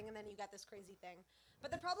for this thing, and then you get this crazy thing.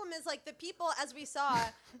 But the problem is, like, the people, as we saw,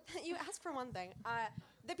 you asked for one thing.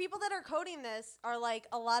 The people that are coding this are, like,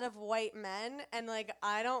 a lot of white men, and, like,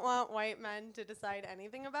 I don't want white men to decide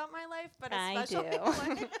anything about my life, but especially do.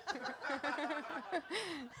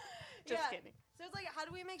 Just kidding. So it's like, how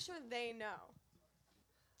do we make sure they know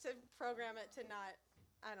to program it to not,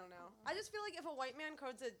 I don't know. I just feel like if a white man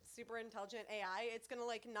codes a super intelligent AI, it's going to,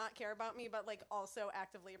 like, not care about me, but, like, also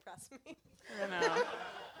actively oppress me. I know.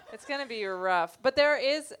 It's going to be rough. But there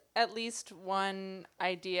is at least one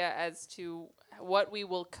idea as to what we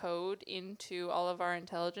will code into all of our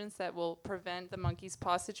intelligence that will prevent the monkey's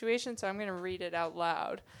paw situation. So I'm going to read it out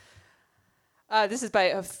loud. This is by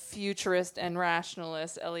a futurist and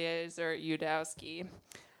rationalist, Eliezer Yudowsky.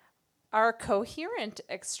 Our coherent,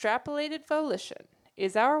 extrapolated volition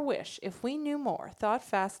is our wish, if we knew more, thought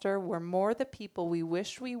faster, were more the people we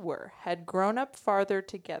wished we were, had grown up farther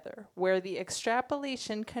together, where the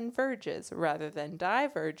extrapolation converges rather than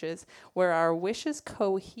diverges, where our wishes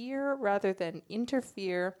cohere rather than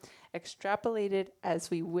interfere, extrapolated as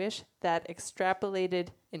we wish that extrapolated,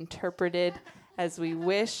 interpreted as we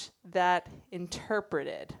wish that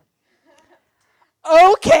interpreted.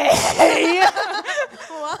 Okay!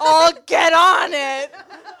 I'll get on it!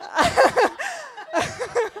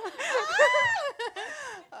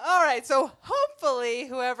 All right, so hopefully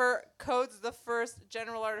whoever codes the first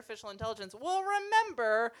general artificial intelligence will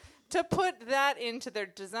remember to put that into their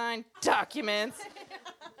design documents.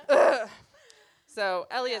 So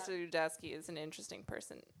Eliezer Yudowsky is an interesting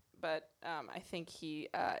person, but I think he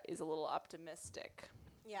is a little optimistic.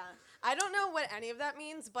 Yeah. I don't know what any of that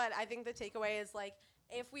means, but I think the takeaway is, like,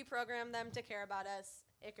 if we program them to care about us,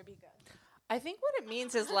 it could be good. I think what it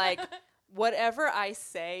means is, like, whatever I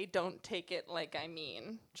say, don't take it like I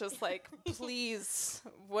mean. Just, like, please,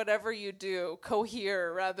 whatever you do,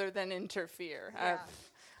 cohere rather than interfere. Yeah.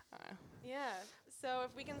 Yeah. So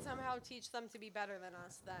if we can somehow teach them to be better than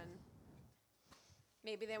us, then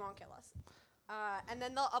maybe they won't kill us. And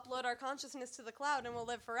then they'll upload our consciousness to the cloud and we'll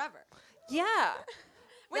live forever. Yeah.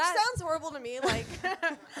 Which sounds horrible to me, like,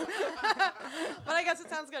 but I guess it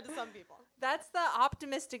sounds good to some people. That's the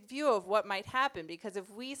optimistic view of what might happen, because if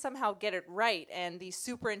we somehow get it right and these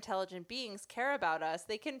super intelligent beings care about us,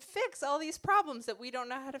 they can fix all these problems that we don't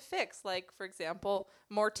know how to fix, like, for example,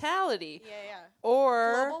 mortality. Yeah.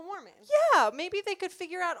 Or global warming. Yeah, maybe they could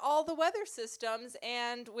figure out all the weather systems,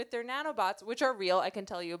 and with their nanobots, which are real, I can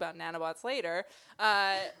tell you about nanobots later,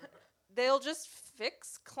 they'll just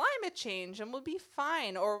fix climate change and we'll be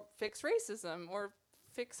fine, or fix racism, or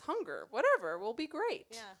fix hunger, whatever, we'll be great.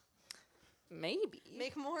 Yeah. Maybe.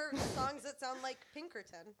 Make more songs that sound like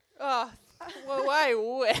Pinkerton. Oh, well, I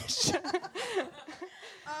wish.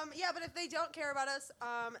 Yeah, but if they don't care about us,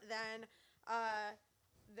 then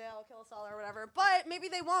they'll kill us all or whatever. But maybe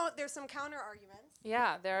they won't. There's some counter arguments.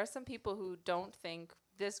 Yeah, there are some people who don't think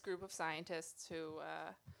this group of scientists who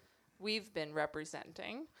we've been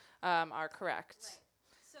representing are correct. Right.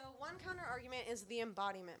 So one counter argument is the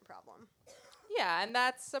embodiment problem. Yeah, and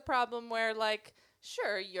that's a problem where, like,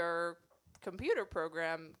 sure, your computer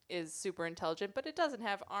program is super intelligent, but it doesn't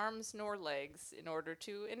have arms nor legs in order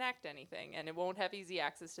to enact anything, and it won't have easy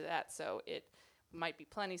access to that, so it might be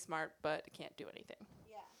plenty smart, but it can't do anything.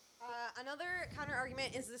 Yeah. Another counter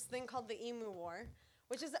argument is this thing called the Emu War,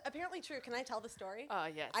 which is apparently true. Can I tell the story? Oh,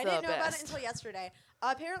 yeah. I didn't know about it until yesterday.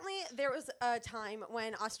 Apparently, there was a time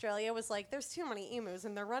when Australia was like, there's too many emus,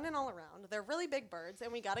 and they're running all around. They're really big birds,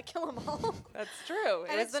 and we got to kill them all. That's true.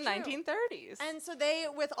 It was the 1930s. And so they,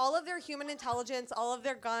 with all of their human intelligence, all of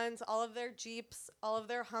their guns, all of their Jeeps, all of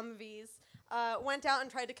their Humvees, went out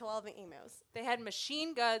and tried to kill all the emus. They had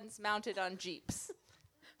machine guns mounted on Jeeps.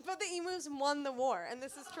 But the emus won the war, and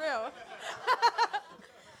this is true.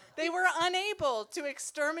 They were unable to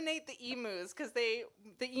exterminate the emus because the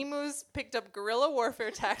emus picked up guerrilla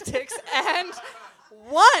warfare tactics and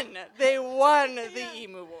won. They won the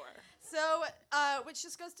emu war. So, which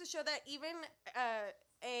just goes to show that even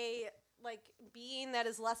a being that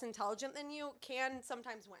is less intelligent than you can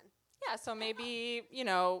sometimes win. Yeah, so maybe,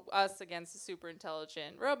 us against a super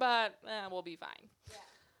intelligent robot, we'll be fine. Yeah.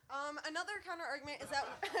 Another counter argument is that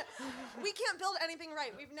we can't build anything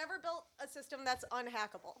right. We've never built a system that's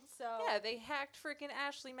unhackable. So yeah, they hacked freaking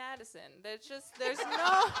Ashley Madison.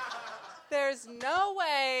 There's no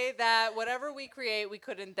way that whatever we create we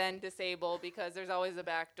couldn't then disable, because there's always a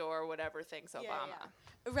backdoor, whatever thinks Obama.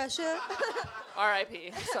 Yeah. Russia.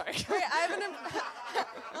 R.I.P. Sorry. Wait, I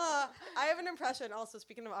have an impression. Also,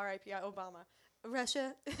 speaking of R.I.P. Obama,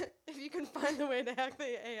 Russia. If you can find a way to hack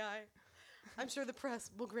the AI. I'm sure the press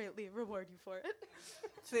will greatly reward you for it.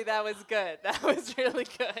 See, that was good. That was really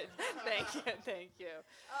good. Thank you. Thank you.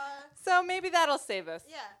 So maybe that'll save us.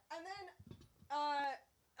 Yeah, and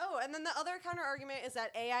then the other counter argument is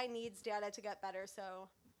that AI needs data to get better. So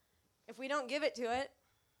if we don't give it to it,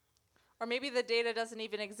 or maybe the data doesn't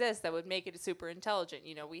even exist that would make it super intelligent.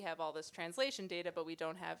 We have all this translation data, but we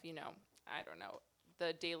don't have, I don't know,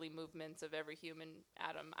 the daily movements of every human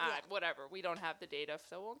atom, whatever. We don't have the data,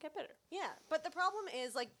 so it won't get better. Yeah, but the problem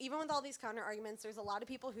is, like, even with all these counter arguments, there's a lot of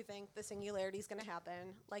people who think the singularity is going to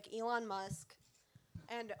happen, like Elon Musk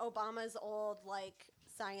and Obama's old, like,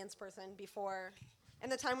 science person before, in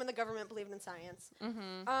the time when the government believed in science.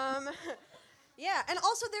 Mm-hmm. Yeah, and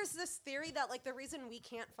also there's this theory that, like, the reason we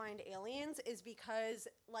can't find aliens is because,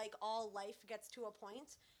 like, all life gets to a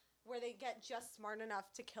point where they get just smart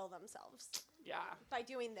enough to kill themselves. Yeah. By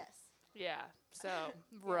doing this. Yeah, so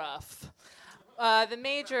rough. The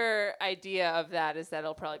major idea of that is that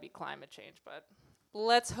it'll probably be climate change, but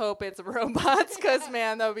let's hope it's robots, because,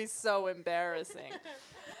 man, that would be so embarrassing.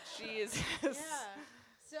 Jesus. Yeah.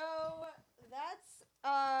 So that's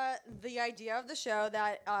the idea of the show,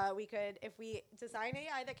 that we could, if we design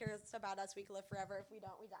AI that cares about us, we could live forever. If we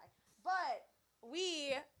don't, we die. But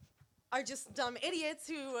we are just dumb idiots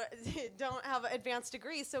who don't have advanced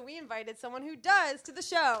degrees, so we invited someone who does to the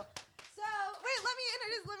show. So, wait, let me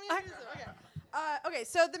introduce him. Okay. Okay,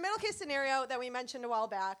 so the middle case scenario that we mentioned a while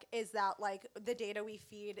back is that, like, the data we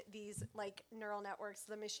feed these, like, neural networks,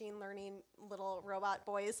 the machine learning little robot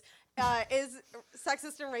boys, is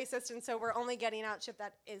sexist and racist, and so we're only getting out shit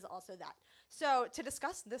that is also that. So to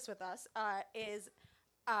discuss this with us is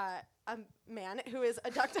a man who is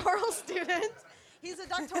a doctoral student. He's a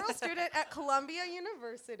doctoral student at Columbia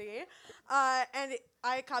University, and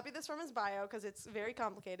I copied this from his bio because it's very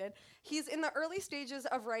complicated. He's in the early stages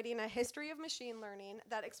of writing a history of machine learning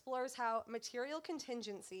that explores how material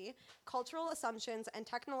contingency, cultural assumptions, and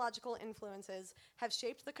technological influences have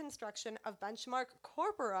shaped the construction of benchmark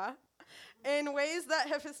corpora in ways that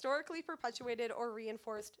have historically perpetuated or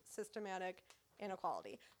reinforced systematic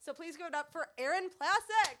inequality. So please give it up for Aaron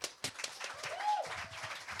Plasek.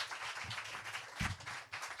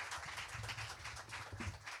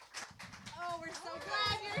 Oh, we're so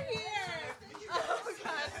glad you're here. Oh,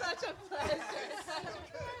 God, such a pleasure. Such a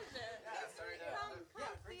pleasure. Sorry to.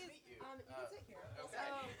 Great to meet you. You can sit here.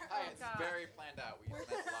 Hi, it's very planned out. We spent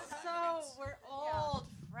a lot of time So we're old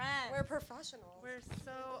friends. We're professionals. We're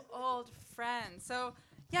so old friends. So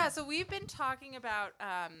yeah, so we've been talking about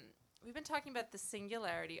the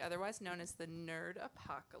singularity, otherwise known as the nerd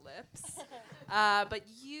apocalypse. But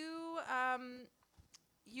you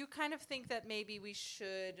kind of think that maybe we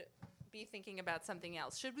should be thinking about something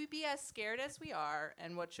else. Should we be as scared as we are,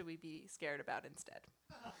 and what should we be scared about instead?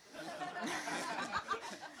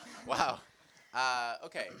 Wow.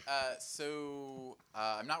 Okay. So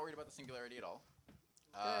I'm not worried about the singularity at all.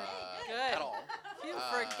 Good. At all. You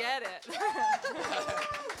forget it.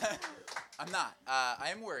 I'm not. I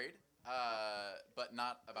am worried, but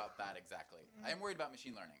not about that exactly. I am worried about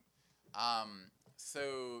machine learning.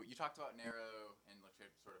 So you talked about narrow and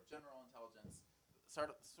sort of general intelligence. Sort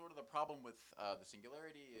of the problem with the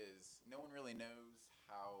singularity is no one really knows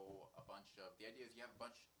how the idea is you have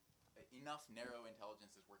enough narrow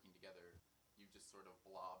intelligences working together, you just sort of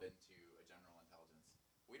blob into a general intelligence.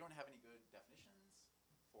 We don't have any good definitions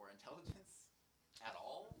for intelligence at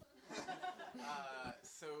all.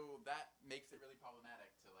 So that makes it really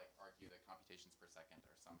problematic to, like, argue that computations per second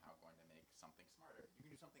are somehow going to make something smarter. You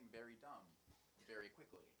can do something very dumb very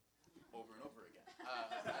quickly, over and over again.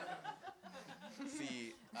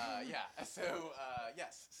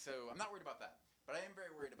 Yes. So I'm not worried about that, but I am very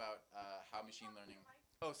worried about how machine learning.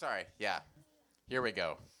 Oh, sorry. Yeah. Here we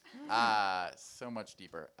go. So much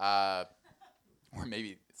deeper. Or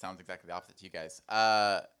maybe it sounds exactly the opposite to you guys.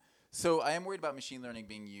 So I am worried about machine learning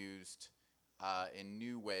being used in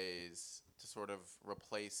new ways to sort of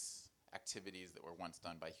replace activities that were once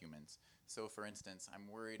done by humans. So, for instance, I'm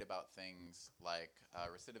worried about things like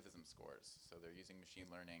recidivism scores. So they're using machine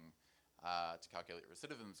learning to calculate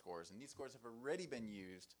recidivism scores, and these scores have already been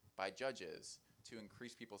used by judges to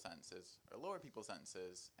increase people's sentences or lower people's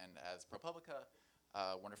sentences. And as ProPublica,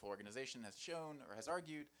 a wonderful organization, has shown or has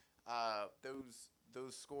argued,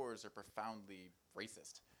 those scores are profoundly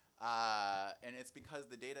racist. And it's because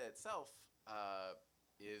the data itself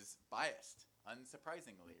is biased,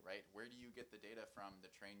 unsurprisingly, right? Where do you get the data from to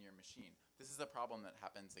train your machine? This is a problem that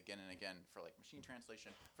happens again and again for, like, machine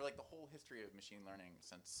translation, for, like, the whole history of machine learning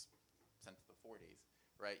since the 40s,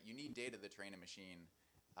 right? You need data to train a machine,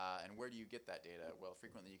 and where do you get that data? Well,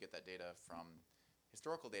 frequently you get that data from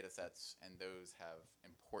historical data sets, and those have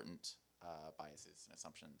important biases and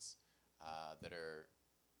assumptions that are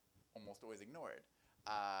almost always ignored.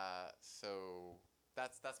 So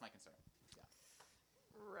that's my concern.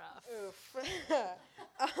 Rough. Oof. Yeah.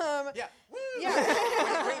 Woo!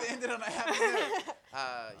 Yeah. Way to end it on a happy note.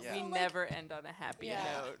 Yeah. We never end on a happy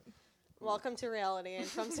note. Welcome to reality and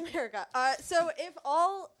Trump's America. So if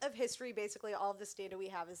all of history, basically all of this data we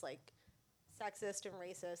have is like sexist and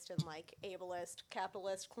racist and like ableist,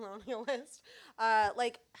 capitalist, colonialist,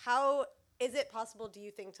 like how is it possible, do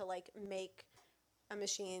you think, to like make a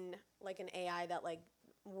machine like an AI that like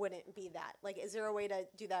wouldn't be that? Like, is there a way to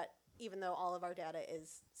do that even though all of our data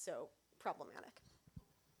is so problematic?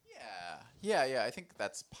 Yeah. I think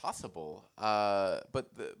that's possible.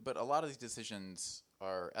 But a lot of these decisions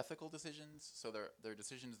are ethical decisions, so they're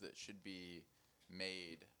decisions that should be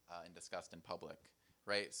made and discussed in public,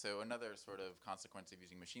 right? So another sort of consequence of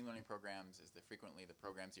using machine learning programs is that frequently the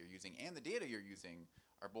programs you're using and the data you're using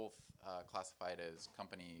are both classified as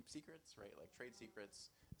company secrets, right? Like trade secrets.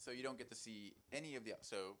 So you don't get to see any of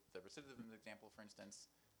so the recidivism example, for instance,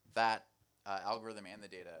 that algorithm and the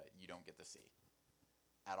data you don't get to see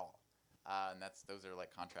at all. And those are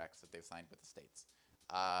like contracts that they've signed with the states.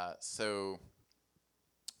 So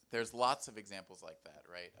there's lots of examples like that,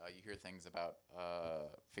 right? You hear things about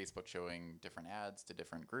Facebook showing different ads to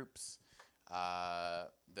different groups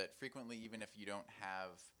that frequently, even if you don't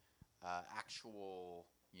have actual,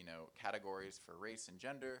 categories for race and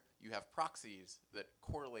gender, you have proxies that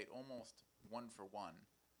correlate almost one for one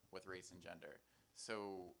with race and gender.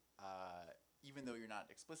 So even though you're not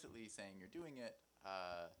explicitly saying you're doing it,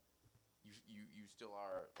 you still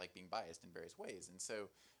are like being biased in various ways. And so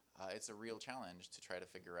it's a real challenge to try to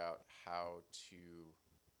figure out how to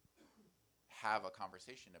have a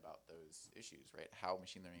conversation about those issues, right? How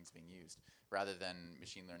machine learning is being used, rather than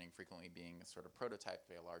machine learning frequently being a sort of prototype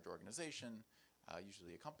by a large organization,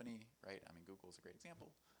 usually a company, right? I mean, Google is a great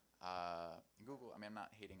example. Google, I'm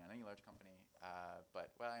not hating on any large company,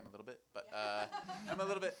 but I am a little bit, but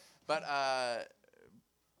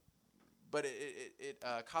but it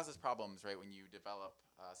causes problems, right? When you develop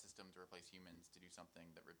a system to replace humans to do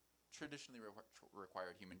something that traditionally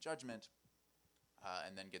required human judgment,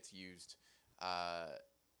 and then gets used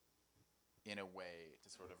in a way to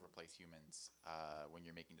sort of replace humans when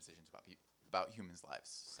you're making decisions about humans'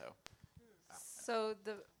 lives. So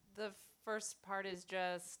the first part is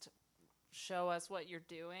just show us what you're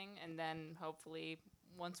doing, and then hopefully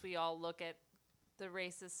once we all look at the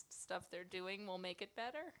racist stuff they're doing, we'll make it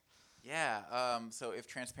better. Yeah. So if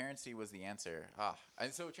transparency was the answer,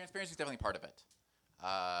 and so transparency is definitely part of it.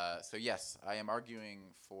 So yes, I am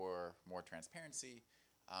arguing for more transparency.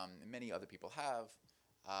 Many other people have,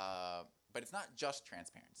 but it's not just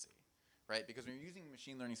transparency, right? Because when you're using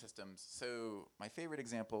machine learning systems, so my favorite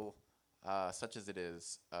example, such as it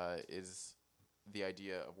is the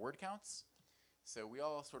idea of word counts. So we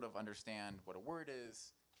all sort of understand what a word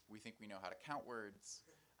is. We think we know how to count words,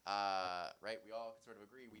 right? We all sort of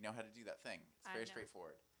agree we know how to do that thing. It's very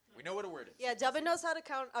straightforward. We know what a word is. Yeah, Dubbin knows how to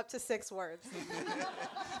count up to 6 words.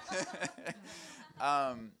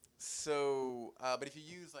 But if you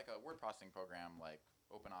use like a word processing program like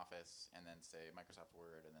OpenOffice, and then say Microsoft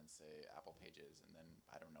Word, and then say Apple Pages, and then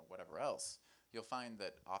I don't know, whatever else, you'll find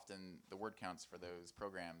that often the word counts for those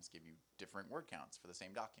programs give you different word counts for the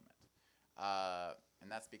same document.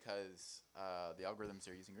 And that's because the algorithms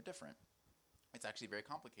they're using are different. It's actually very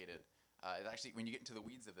complicated. When you get into the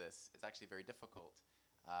weeds of this, it's actually very difficult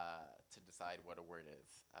to decide what a word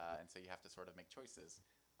is. And so you have to sort of make choices.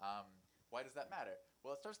 Why does that matter?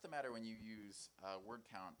 Well, it starts to matter when you use word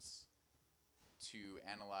counts to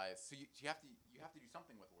analyze. So you have to do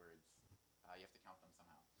something with words. You have to count them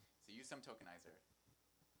somehow. So you use some tokenizer.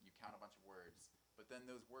 You count a bunch of words. But then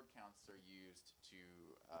those word counts are used to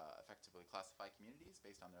effectively classify communities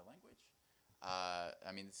based on their language.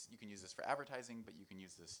 You can use this for advertising, but you can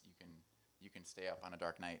use this. You can stay up on a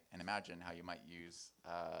dark night and imagine how you might use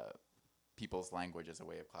people's language as a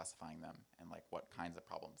way of classifying them, and like what kinds of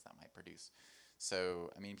problems that might produce. So,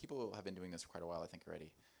 people have been doing this for quite a while, I think,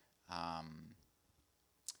 already.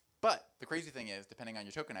 But the crazy thing is, depending on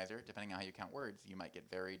your tokenizer, depending on how you count words, you might get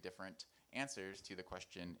very different answers to the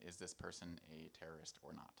question, is this person a terrorist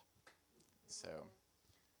or not? So,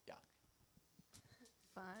 yeah.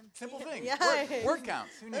 Fun. Simple thing. Yeah. Word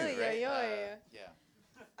counts. Who knew, right? Yeah.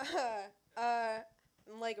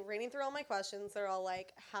 I'm like reading through all my questions. They're all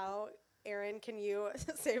like, how, Aaron, can you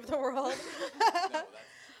save the world?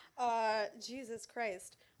 Jesus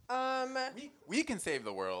Christ. We can save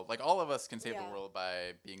the world. Like, all of us can save the world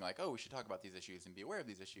by being like, oh, we should talk about these issues and be aware of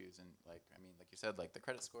these issues. And like you said, like the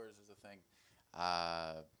credit scores is a thing.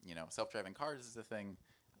 Self-driving cars is a thing.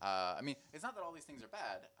 I mean, it's not that all these things are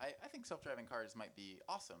bad. I think self-driving cars might be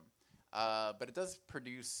awesome, but it does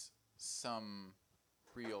produce some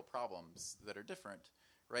real problems that are different,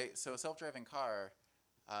 right? So a self-driving car,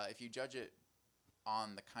 if you judge it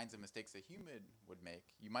on the kinds of mistakes a human would make,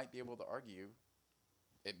 you might be able to argue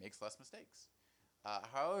it makes less mistakes.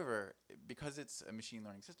 However, because it's a machine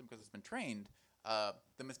learning system, because it's been trained,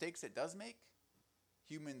 the mistakes it does make,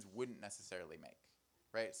 humans wouldn't necessarily make,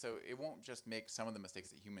 right? So it won't just make some of the mistakes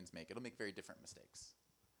that humans make. It'll make very different mistakes.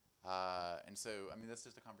 And so, I mean, that's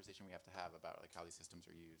just a conversation we have to have about like how these systems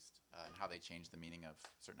are used and how they change the meaning of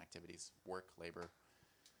certain activities, work, labor,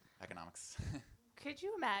 economics. Could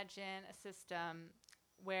you imagine a system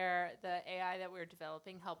where the AI that we're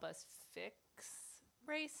developing help us fix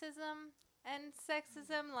racism and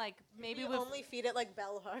sexism? Like maybe we only feed it like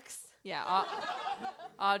bell hooks. Yeah,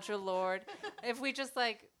 Audra Lord. If we just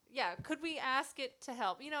could we ask it to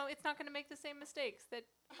help? You know, it's not going to make the same mistakes that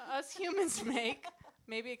us humans make.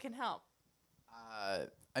 Maybe it can help.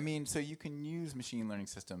 I mean, so you can use machine learning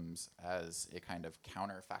systems as a kind of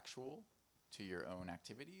counterfactual to your own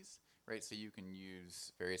activities, right? So you can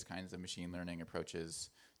use various kinds of machine learning approaches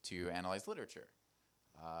to analyze literature.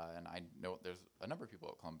 And I know there's a number of people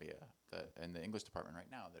at Columbia in the English department right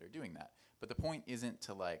now that are doing that. But the point isn't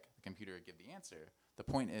to the computer give the answer. The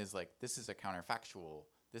point is this is a counterfactual.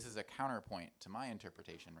 This is a counterpoint to my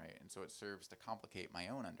interpretation, right? And so it serves to complicate my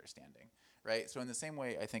own understanding, right? So in the same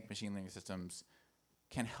way, I think machine learning systems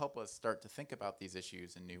can help us start to think about these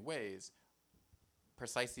issues in new ways,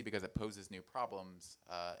 precisely because it poses new problems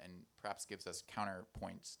and perhaps gives us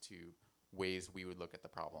counterpoints to ways we would look at the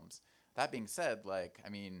problems. That being said,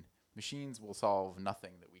 machines will solve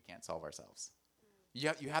nothing that we can't solve ourselves. You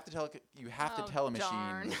have to tell a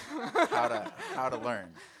machine how to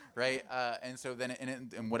learn, right? And so then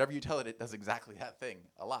and whatever you tell it, it does exactly that thing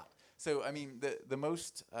a lot. So I mean,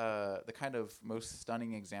 the kind of most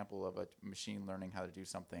stunning example of a machine learning how to do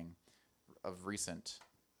something of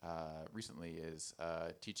recently is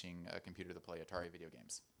teaching a computer to play Atari video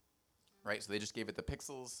games, right? So they just gave it the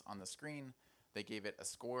pixels on the screen, they gave it a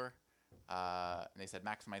score, and they said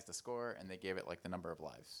maximize the score, and they gave it the number of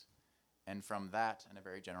lives. And from that, and a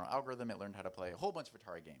very general algorithm, it learned how to play a whole bunch of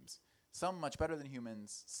Atari games. Some much better than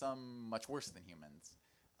humans, some much worse than humans.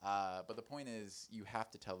 But the point is, you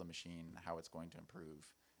have to tell the machine how it's going to improve,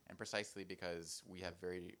 and precisely because we have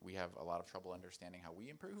a lot of trouble understanding how we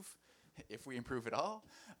improve, if we improve at all,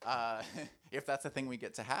 if that's a thing we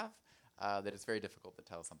get to have, that it's very difficult to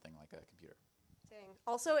tell something like a computer. Dang.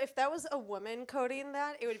 Also, if that was a woman coding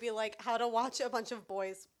that, it would be like how to watch a bunch of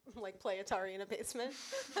boys play Atari in a basement.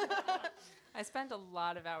 I spent a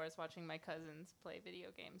lot of hours watching my cousins play video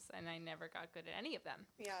games, and I never got good at any of them.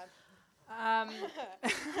 Yeah. You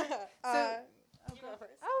go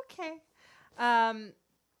first. Okay.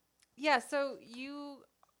 So you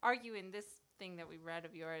argue in this thing that we read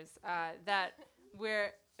of yours that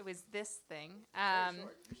it was this thing.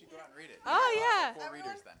 You should go out and read it. Oh, yeah. 4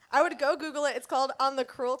 readers then. I would go Google it. It's called On the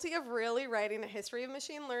Cruelty of Really Writing a History of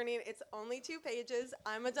Machine Learning. It's only 2 pages.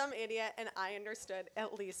 I'm a dumb idiot, and I understood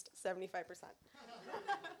at least 75%.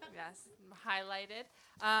 Yes, highlighted.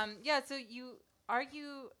 So you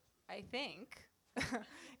argue, I think,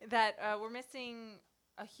 that we're missing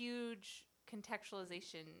a huge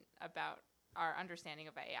contextualization about our understanding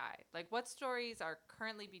of AI. What stories are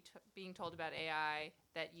currently being told about AI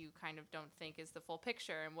that you kind of don't think is the full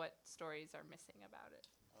picture, and what stories are missing about it?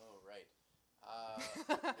 Oh, right.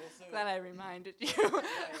 Glad I reminded you.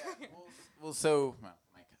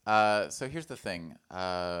 Mike. So here's the thing.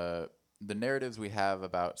 The narratives we have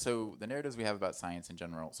about science in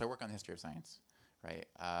general. So I work on the history of science, right?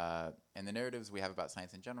 And the narratives we have about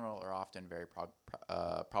science in general are often very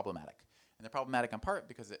problematic. And they're problematic in part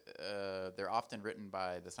because they're often written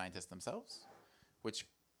by the scientists themselves, which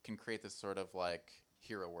can create this sort of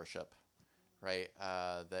hero worship, right?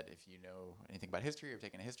 That if you know anything about history or have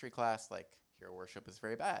taken a history class, hero worship is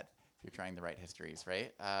very bad if you're trying to write histories,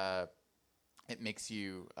 right? It makes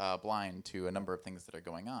you blind to a number of things that are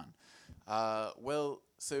going on.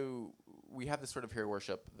 So we have this sort of hero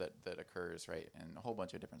worship that occurs, right, in a whole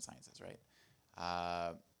bunch of different sciences, right?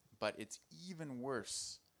 But it's even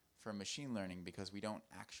worse for machine learning because we don't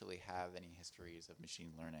actually have any histories of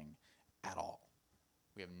machine learning at all.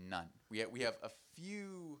 We have none. We have a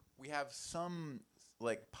few. We have some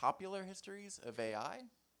popular histories of AI.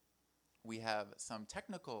 We have some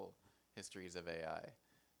technical histories of AI,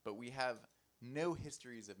 but we have no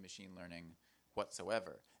histories of machine learning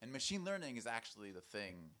whatsoever. And machine learning is actually the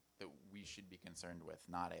thing that we should be concerned with,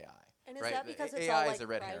 not AI. And is right? that because it's AI all is a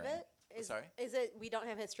red private? herring. Sorry? Is it we don't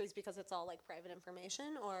have histories because it's all like private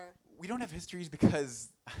information, or We don't have histories because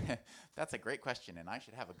that's a great question, and I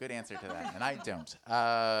should have a good answer to that, and I don't.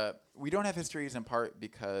 We don't have histories in part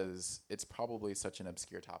because it's probably such an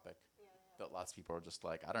obscure topic that lots of people are just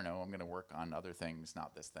like, I don't know, I'm going to work on other things,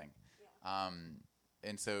 not this thing.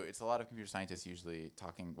 And so it's a lot of computer scientists usually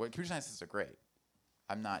talking. Well, computer scientists are great.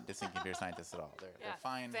 I'm not dissing computer scientists at all. They're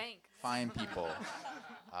fine people.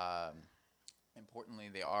 Importantly,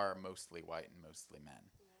 they are mostly white and mostly men,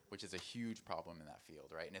 which is a huge problem in that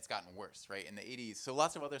field, right? And it's gotten worse, right? In the 80s, so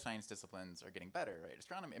lots of other science disciplines are getting better, right?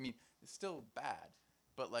 Astronomy, I mean, it's still bad,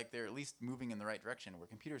 but like they're at least moving in the right direction, where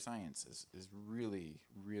computer science is really,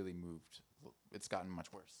 really moved. It's gotten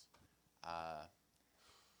much worse.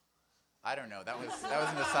 I don't know. That was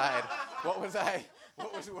an aside. What was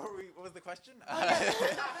the question?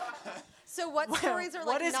 so what stories are like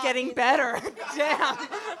what is not getting being- better? Damn.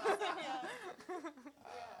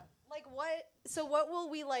 Like what? So what will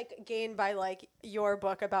we like gain by like your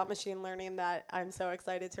book about machine learning that I'm so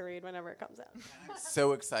excited to read whenever it comes out?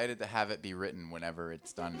 So excited to have it be written whenever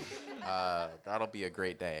it's done. That'll be a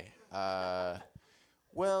great day.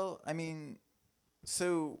 Well, I mean,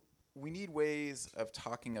 so we need ways of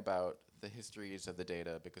talking about the histories of the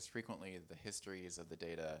data, because frequently the histories of the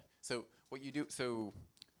data. So what you do, so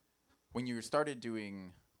when you started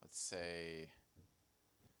doing, let's say,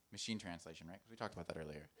 machine translation, right? Because we talked about that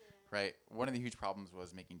earlier, right? One of the huge problems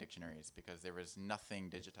was making dictionaries because there was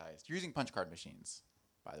nothing digitized. You're using punch card machines,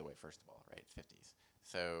 by the way, first of all, right? 50s.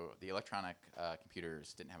 So the electronic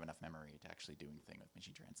computers didn't have enough memory to actually do anything with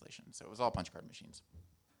machine translation. So it was all punch card machines.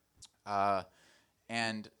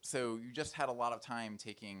 And so you just had a lot of time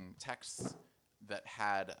taking texts that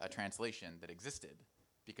had a translation that existed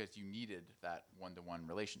because you needed that one-to-one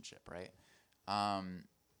relationship, right?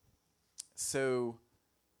 So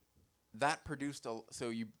that produced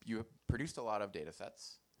you produced a lot of data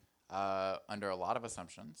sets under a lot of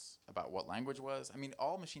assumptions about what language was. I mean,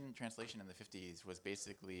 all machine translation in the 50s was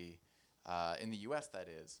basically, in the US that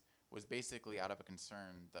is, was basically out of a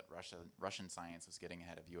concern that Russian science was getting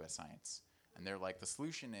ahead of US science. And they're like, the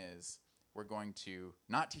solution is we're going to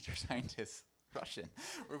not teach our scientists Russian.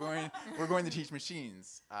 We're going to teach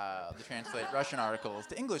machines to translate Russian articles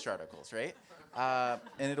to English articles, right?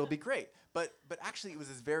 And it'll be great. But actually, it was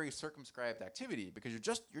this very circumscribed activity because you're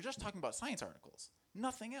just talking about science articles,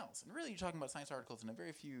 nothing else. And really, you're talking about science articles in a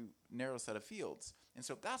very few narrow set of fields. And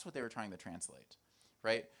so that's what they were trying to translate,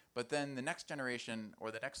 right? But then the next generation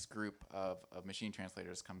or the next group of machine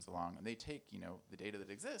translators comes along, and they take the data that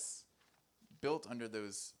exists, built under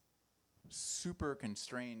those super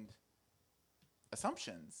constrained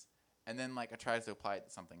assumptions, and then like it tries to apply it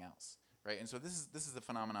to something else, right? And so this is the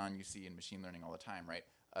phenomenon you see in machine learning all the time, right?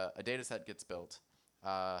 A data set gets built,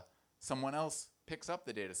 someone else picks up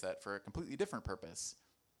the data set for a completely different purpose,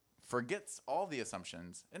 forgets all the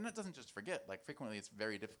assumptions, and it doesn't just forget, like frequently it's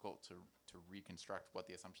very difficult to reconstruct what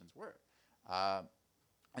the assumptions were.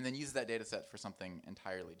 And then uses that data set for something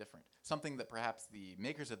entirely different. Something that perhaps the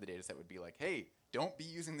makers of the data set would be like, hey, don't be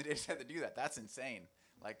using the data set to do that. That's insane.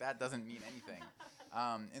 Like, that doesn't mean anything.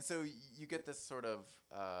 And so you get this sort of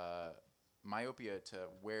myopia to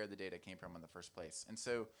where the data came from in the first place. And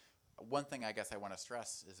so one thing I guess I want to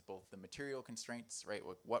stress is both the material constraints, right,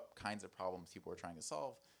 what kinds of problems people are trying to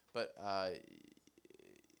solve, but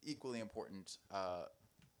equally important,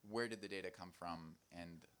 where did the data come from,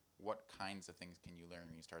 and what kinds of things can you learn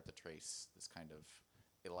when you start to trace this kind of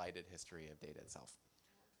elided history of data itself?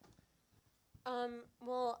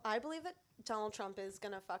 Well, I believe that Donald Trump is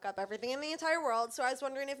going to fuck up everything in the entire world, so I was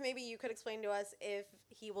wondering if maybe you could explain to us if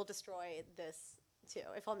he will destroy this too,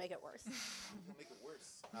 if he'll make it worse. He'll make it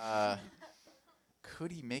worse.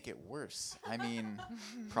 Could he make it worse? I mean,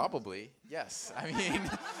 probably, yes. I mean,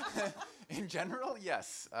 in general,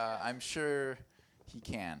 yes. I'm sure he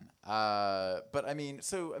can. But I mean,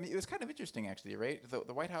 it was kind of interesting actually, right?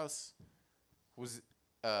 The White House was,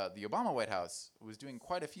 the Obama White House was doing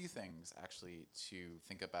quite a few things actually to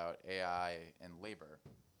think about AI and labor,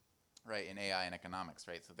 right? And AI and economics,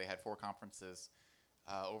 right? So they had 4 conferences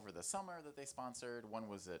over the summer that they sponsored. One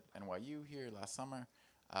was at NYU here last summer.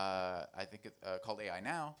 I think it's called AI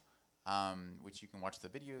Now, which you can watch the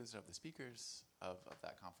videos of the speakers of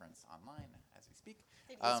that conference online as we speak.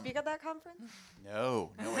 Did you speak at that conference?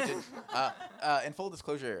 No, I didn't. In full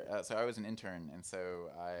disclosure, so I was an intern, and so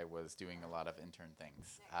I was doing a lot of intern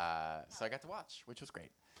things. So I got to watch, which was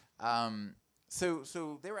great.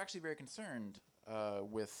 So they were actually very concerned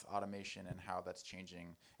with automation and how that's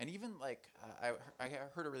changing. And even like, I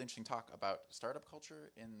heard a really interesting talk about startup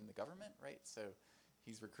culture in the government, right? So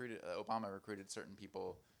Obama recruited certain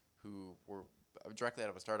people who were directly out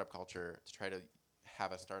of a startup culture to try to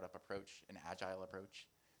have a startup approach, an agile approach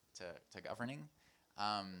to governing.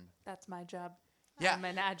 That's my job. Yeah. I'm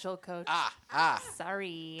an agile coach.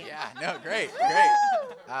 Sorry. Yeah, no, great.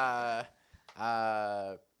 That's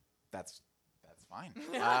fine.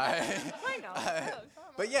 Why not?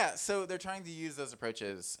 But yeah, so they're trying to use those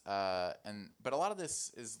approaches, but a lot of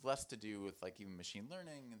this is less to do with like even machine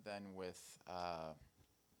learning than with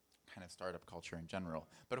kind of startup culture in general.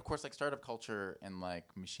 But of course, like startup culture and like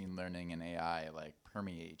machine learning and AI like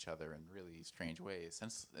permeate each other in really strange ways,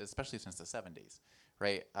 especially since the 70s,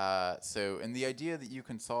 right? And the idea that you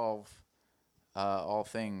can solve all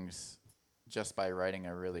things just by writing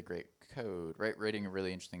a really great code, right? Writing a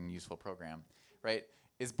really interesting, useful program, right?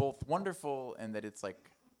 Is both wonderful in that it's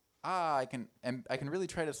like, I can really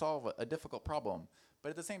try to solve a difficult problem,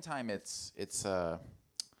 but at the same time, it's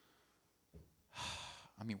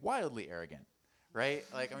wildly arrogant, right?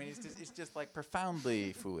 Like, it's just like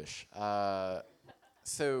profoundly foolish.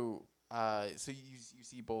 So you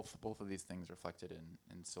see both of these things reflected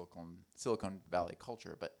in Silicon Valley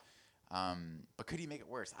culture, but could he make it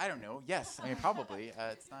worse? I don't know. Yes, probably.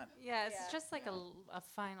 It's not. Yeah, it's just like a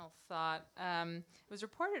final thought. It was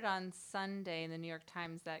reported on Sunday in the New York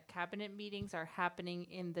Times that cabinet meetings are happening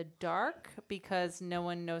in the dark because no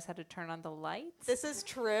one knows how to turn on the lights. This is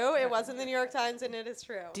true. It was in the New York Times, and it is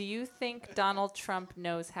true. Do you think Donald Trump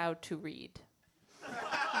knows how to read?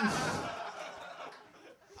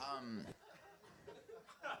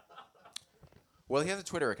 Well, he has a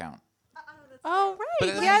Twitter account. Oh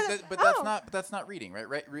right, But that's not reading, right?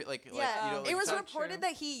 It was reported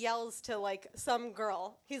that he yells to like some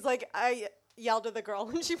girl. He's like, I yelled to the girl,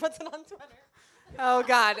 and she puts it on Twitter. Oh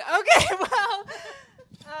God. Okay. Well,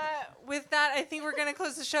 with that, I think we're gonna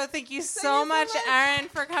close the show. Thank you so much, Aaron,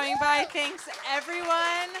 for coming by. Thanks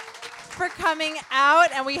everyone for coming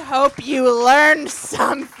out, and we hope you learned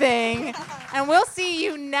something. And we'll see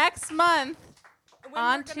you next month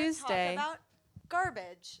on Tuesday. Talk about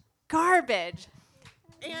garbage.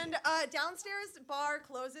 And downstairs bar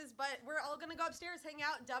closes, but we're all gonna go upstairs, hang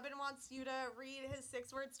out. Dubbin wants you to read his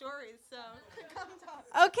 6-word stories, so come talk.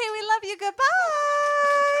 Okay, we love you.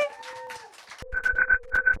 Goodbye.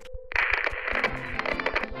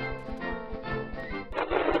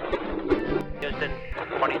 Houston,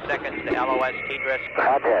 20 seconds to LOS TDRIS.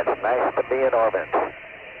 Roger. Nice to be in orbit.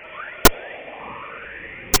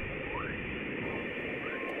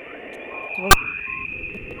 Well,